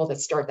many people that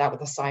start that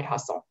with a side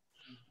hustle.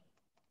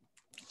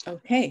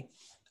 Okay,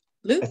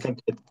 Luke. I think.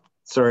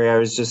 Sorry, I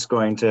was just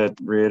going to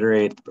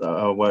reiterate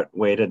what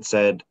Wade had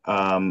said.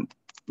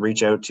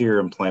 Reach out to your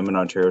Employment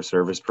Ontario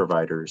service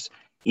providers.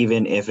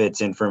 Even if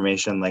it's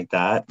information like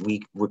that,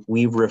 we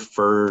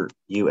refer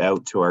you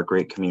out to our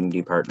great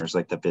community partners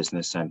like the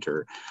Business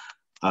Center.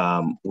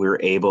 We're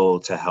able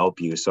to help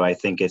you. So I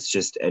think it's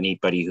just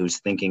anybody who's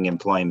thinking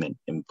employment,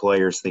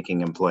 employers thinking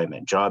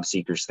employment, job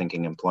seekers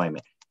thinking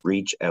employment,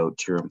 reach out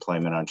to your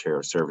Employment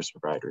Ontario service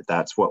provider.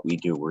 That's what we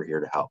do. We're here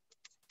to help.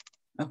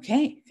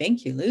 Okay,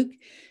 thank you, Luke.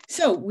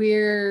 So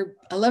we're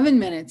 11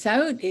 minutes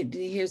out.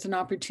 Here's an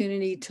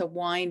opportunity to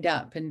wind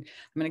up, and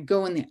I'm going to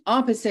go in the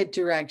opposite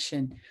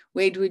direction.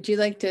 Wade, would you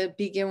like to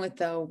begin with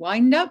the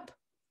wind up?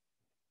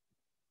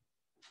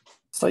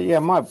 So yeah,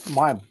 my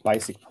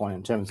basic point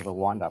in terms of a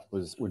wind up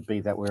would be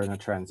that we're in a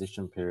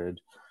transition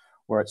period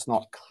where it's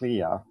not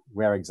clear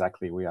where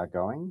exactly we are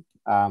going,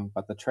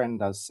 but the trend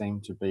does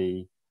seem to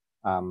be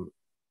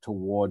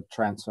toward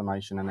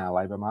transformation in our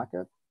labour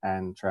market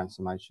and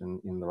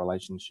transformation in the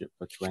relationship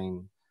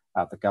between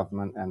the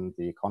government and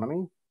the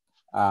economy.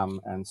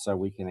 And so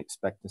we can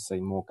expect to see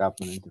more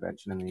government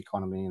intervention in the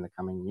economy in the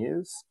coming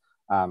years.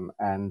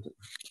 And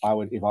I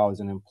would, if I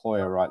was an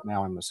employer right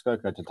now in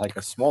Muskoka, to take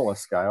a smaller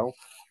scale,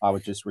 I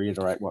would just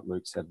reiterate what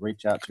Luke said.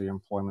 Reach out to your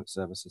employment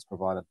services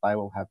provider. They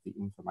will have the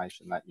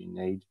information that you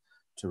need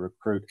to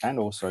recruit and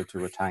also to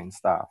retain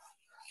staff.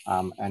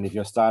 And if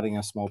you're starting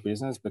a small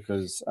business,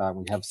 because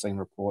we have seen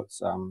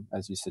reports,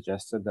 as you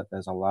suggested, that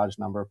there's a large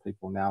number of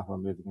people now who are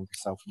moving into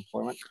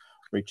self-employment,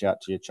 reach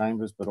out to your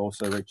chambers, but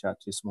also reach out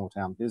to your small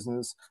town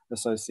business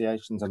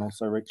associations, and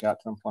also reach out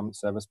to employment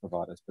service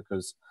providers,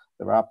 because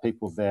there are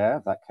people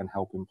there that can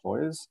help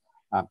employers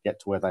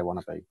get to where they want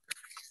to be.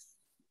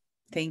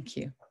 Thank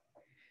you.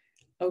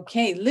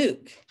 Okay,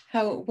 Luke,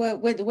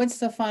 what's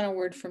the final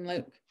word from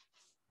Luke?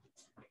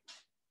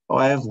 Oh,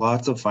 I have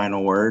lots of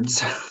final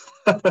words,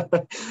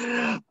 but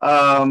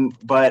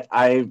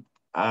I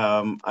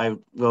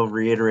will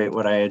reiterate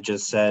what I had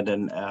just said,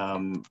 and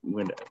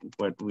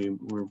what we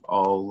were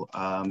all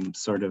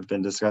sort of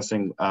been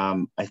discussing.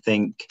 I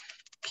think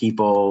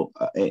people,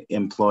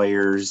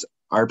 employers,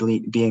 are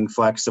being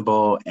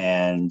flexible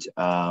and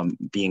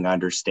being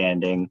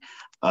understanding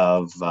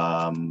of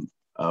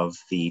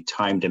the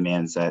time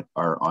demands that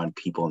are on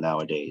people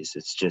nowadays.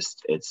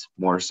 It's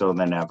more so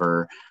than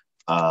ever.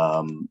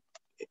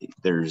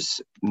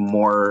 There's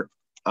more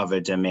of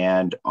a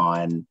demand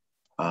on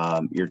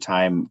your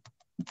time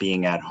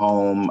being at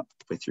home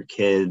with your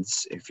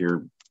kids, if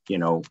you're,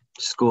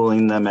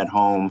 schooling them at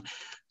home.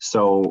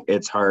 So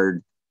it's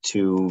hard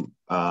to,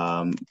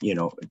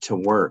 to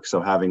work. So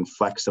having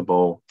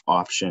flexible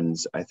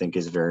options, I think,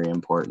 is very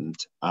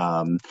important.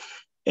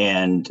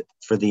 And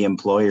for the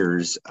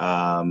employers,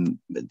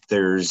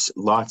 there's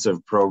lots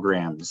of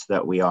programs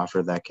that we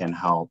offer that can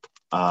help.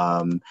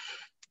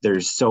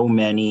 There's so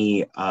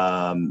many,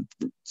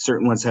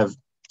 certain ones have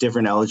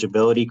different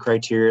eligibility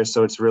criteria.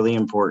 So it's really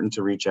important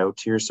to reach out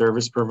to your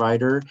service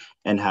provider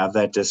and have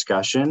that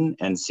discussion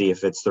and see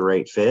if it's the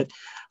right fit.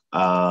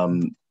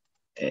 And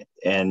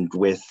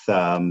with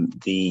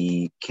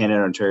the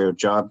Canada Ontario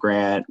Job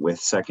Grant, with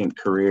Second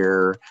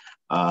Career,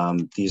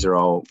 these are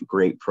all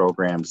great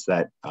programs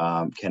that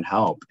can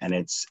help. And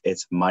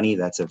it's money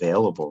that's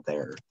available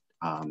there.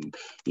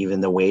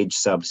 Even the wage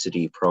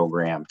subsidy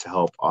program to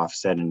help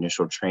offset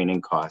initial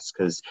training costs,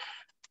 because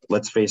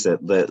let's face it,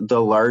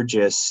 the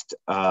largest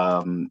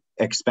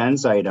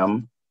expense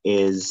item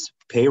is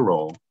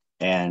payroll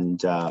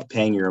and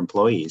paying your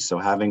employees. So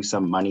having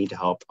some money to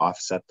help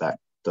offset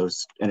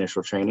those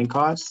initial training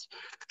costs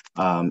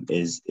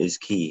is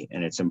key,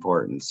 and it's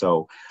important.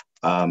 So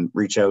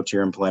reach out to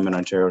your Employment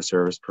Ontario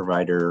service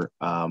provider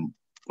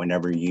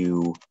whenever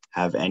you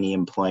have any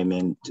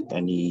employment,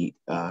 any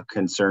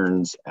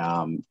concerns,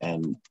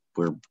 and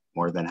we're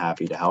more than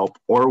happy to help,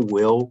 or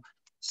we'll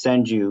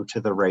send you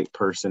to the right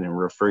person and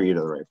refer you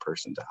to the right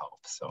person to help.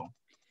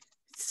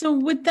 So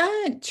with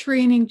that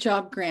training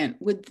job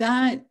grant, would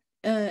that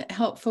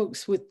help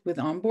folks with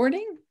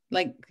onboarding?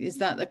 Like, is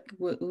that like,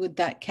 would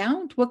that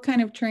count? What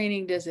kind of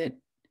training does it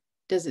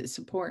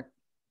support?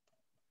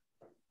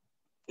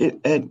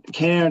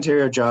 Canadian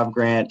Ontario Job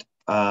Grant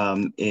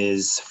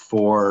is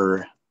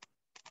for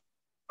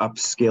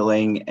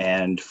upskilling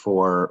and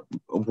for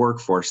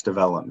workforce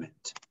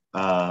development.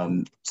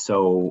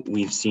 So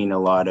we've seen a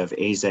lot of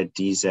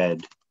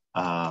AZDZ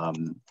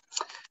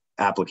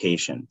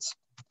applications.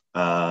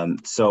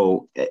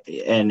 So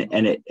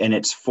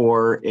it's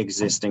for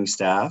existing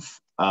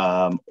staff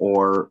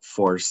or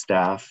for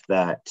staff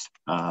that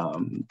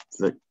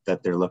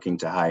they're looking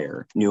to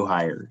hire, new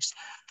hires.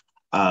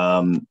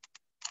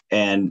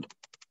 And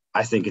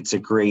I think it's a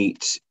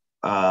great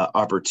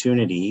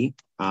opportunity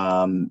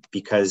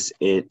because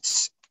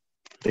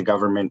the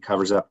government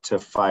covers up to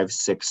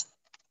 5/6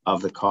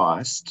 of the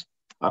cost,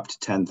 up to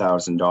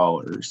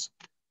 $10,000,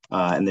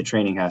 and the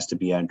training has to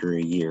be under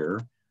a year.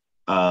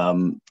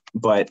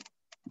 But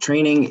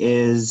training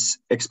is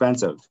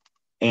expensive,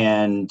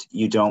 and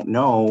you don't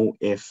know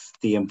if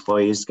the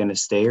employee is going to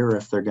stay or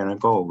if they're going to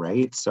go,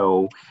 right?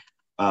 So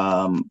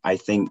I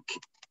think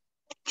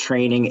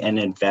training and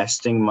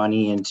investing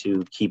money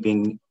into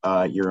keeping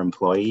your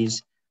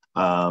employees.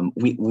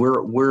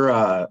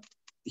 We're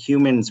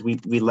humans. We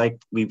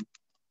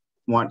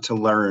want to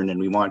learn, and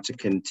we want to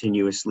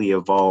continuously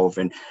evolve,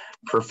 and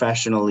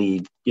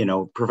professionally,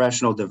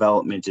 professional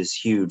development is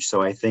huge.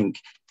 So I think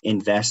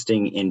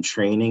investing in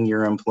training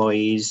your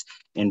employees,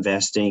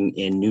 investing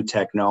in new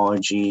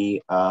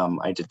technology.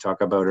 I did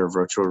talk about our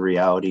virtual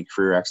reality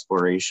career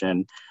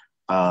exploration.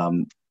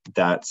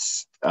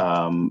 That's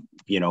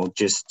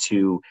just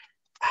to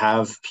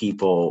have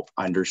people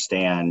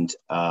understand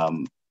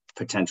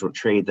potential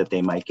trade that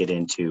they might get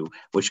into,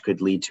 which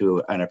could lead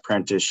to an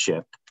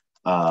apprenticeship.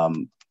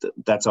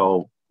 That's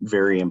all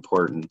very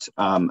important.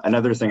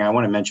 Another thing I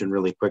want to mention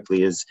really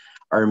quickly is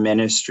our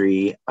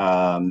ministry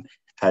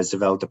has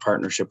developed a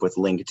partnership with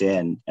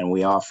LinkedIn, and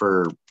we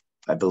offer,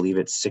 I believe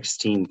it's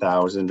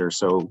 16,000 or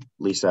so,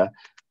 Lisa,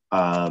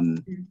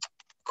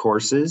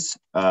 courses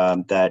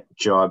that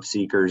job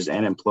seekers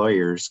and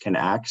employers can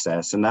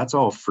access, and that's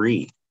all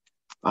free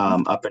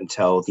up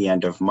until the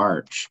end of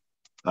March.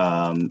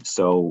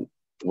 So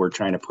we're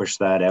trying to push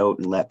that out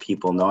and let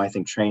people know. I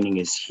think training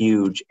is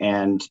huge,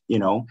 and you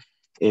know,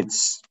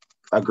 it's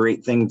a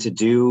great thing to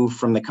do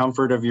from the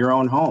comfort of your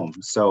own home.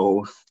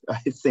 So I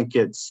think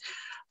it's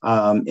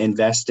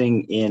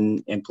investing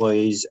in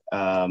employees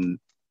and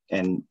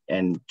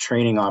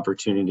training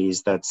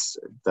opportunities. That's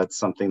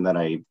something that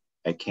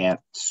I can't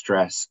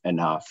stress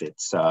enough.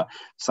 It's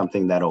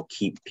something that'll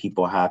keep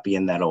people happy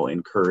and that'll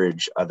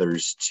encourage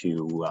others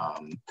to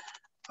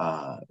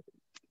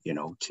you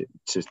know,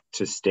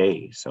 to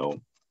stay.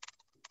 So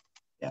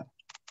yeah.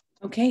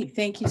 Okay,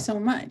 thank you so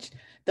much.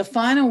 The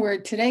final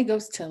word today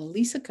goes to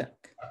Lisa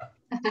Cooke.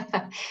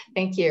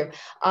 Thank you.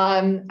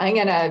 I'm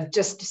going to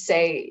just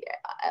say,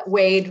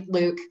 Wade,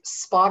 Luke,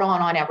 spot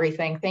on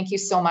everything. Thank you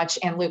so much.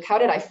 And Luke, how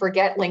did I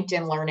forget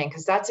LinkedIn Learning?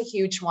 Because that's a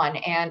huge one,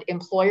 and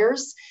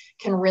employers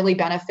can really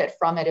benefit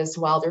from it as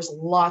well. There's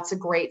lots of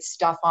great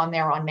stuff on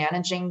there on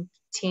managing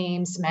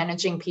teams,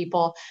 managing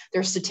people.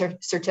 There's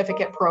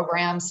certificate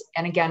programs.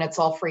 And again, it's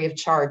all free of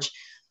charge.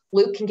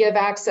 Luke can give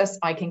access,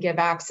 I can give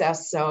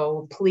access.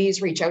 So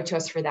please reach out to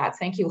us for that.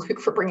 Thank you, Luke,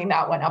 for bringing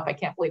that one up. I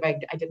can't believe I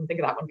didn't think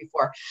of that one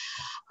before.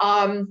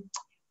 I'm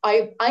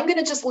going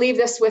to just leave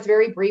this with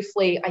very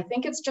briefly. I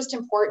think it's just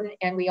important,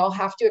 and we all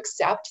have to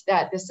accept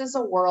that this is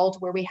a world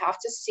where we have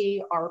to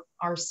see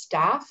our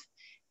staff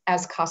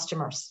as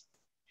customers.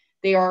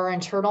 They are our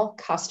internal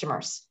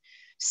customers.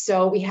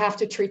 So we have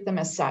to treat them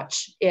as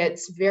such.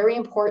 It's very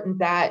important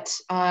that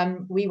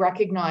we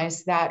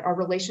recognize that our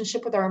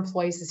relationship with our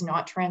employees is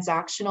not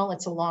transactional.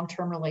 It's a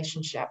long-term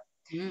relationship.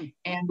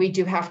 And we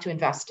do have to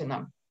invest in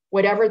them,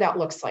 whatever that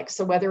looks like.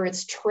 So whether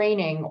it's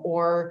training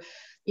or,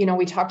 you know,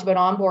 we talked about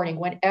onboarding,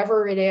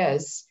 whatever it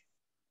is,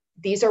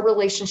 these are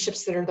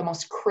relationships that are the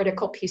most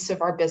critical piece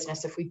of our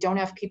business. If we don't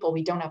have people,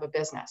 we don't have a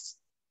business.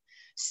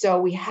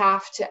 So we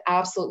have to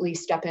absolutely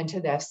step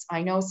into this.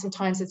 I know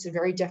sometimes it's a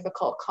very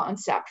difficult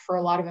concept for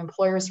a lot of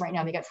employers right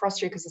now. They get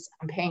frustrated because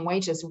I'm paying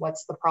wages.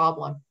 What's the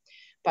problem?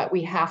 But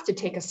we have to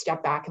take a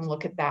step back and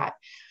look at that.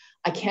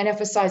 I can't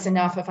emphasize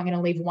enough, if I'm going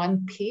to leave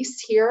one piece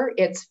here,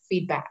 it's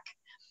feedback.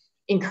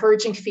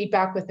 Encouraging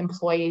feedback with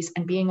employees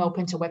and being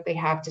open to what they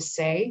have to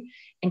say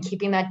and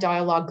keeping that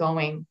dialogue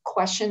going.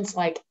 Questions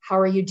like, how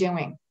are you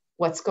doing?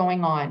 What's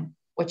going on?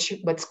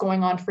 What's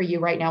going on for you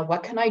right now?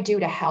 What can I do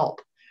to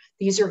help?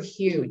 These are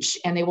huge,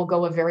 and they will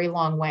go a very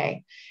long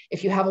way.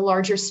 If you have a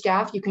larger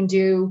staff, you can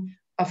do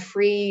a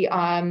free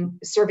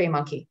Survey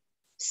Monkey.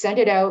 Send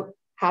it out,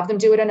 have them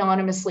do it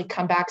anonymously,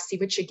 come back, see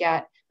what you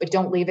get, but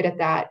don't leave it at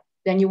that.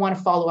 Then you want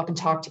to follow up and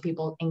talk to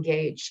people,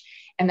 engage.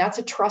 And that's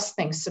a trust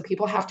thing. So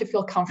people have to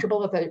feel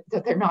comfortable that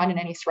they're not in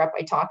any threat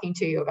by talking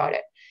to you about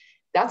it.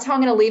 That's how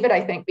I'm going to leave it,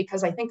 I think,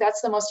 because I think that's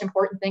the most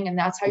important thing, and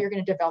that's how you're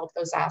going to develop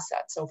those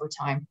assets over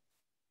time.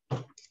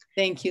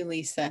 Thank you,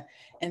 Lisa.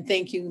 And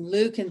thank you,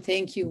 Luke, and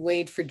thank you,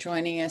 Wade, for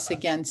joining us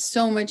again.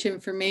 So much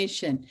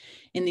information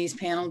in these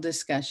panel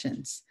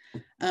discussions.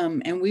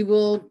 And we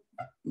will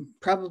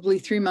probably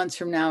 3 months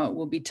from now, it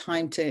will be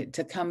time to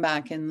come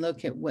back and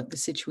look at what the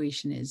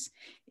situation is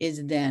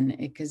then,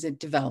 because it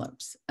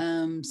develops.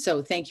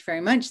 So thank you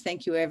very much.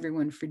 Thank you,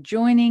 everyone, for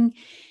joining.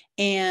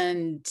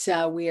 And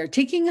we are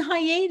taking a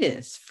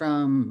hiatus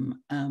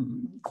from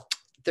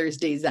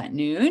Thursdays at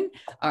noon,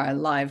 our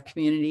live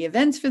community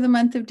events for the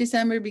month of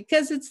December,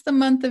 because it's the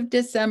month of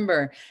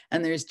December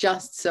and there's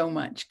just so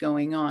much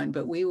going on.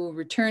 But we will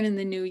return in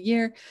the new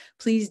year.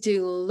 Please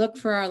do look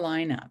for our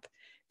lineup.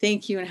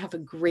 Thank you and have a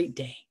great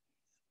day.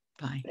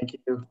 Bye. Thank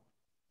you.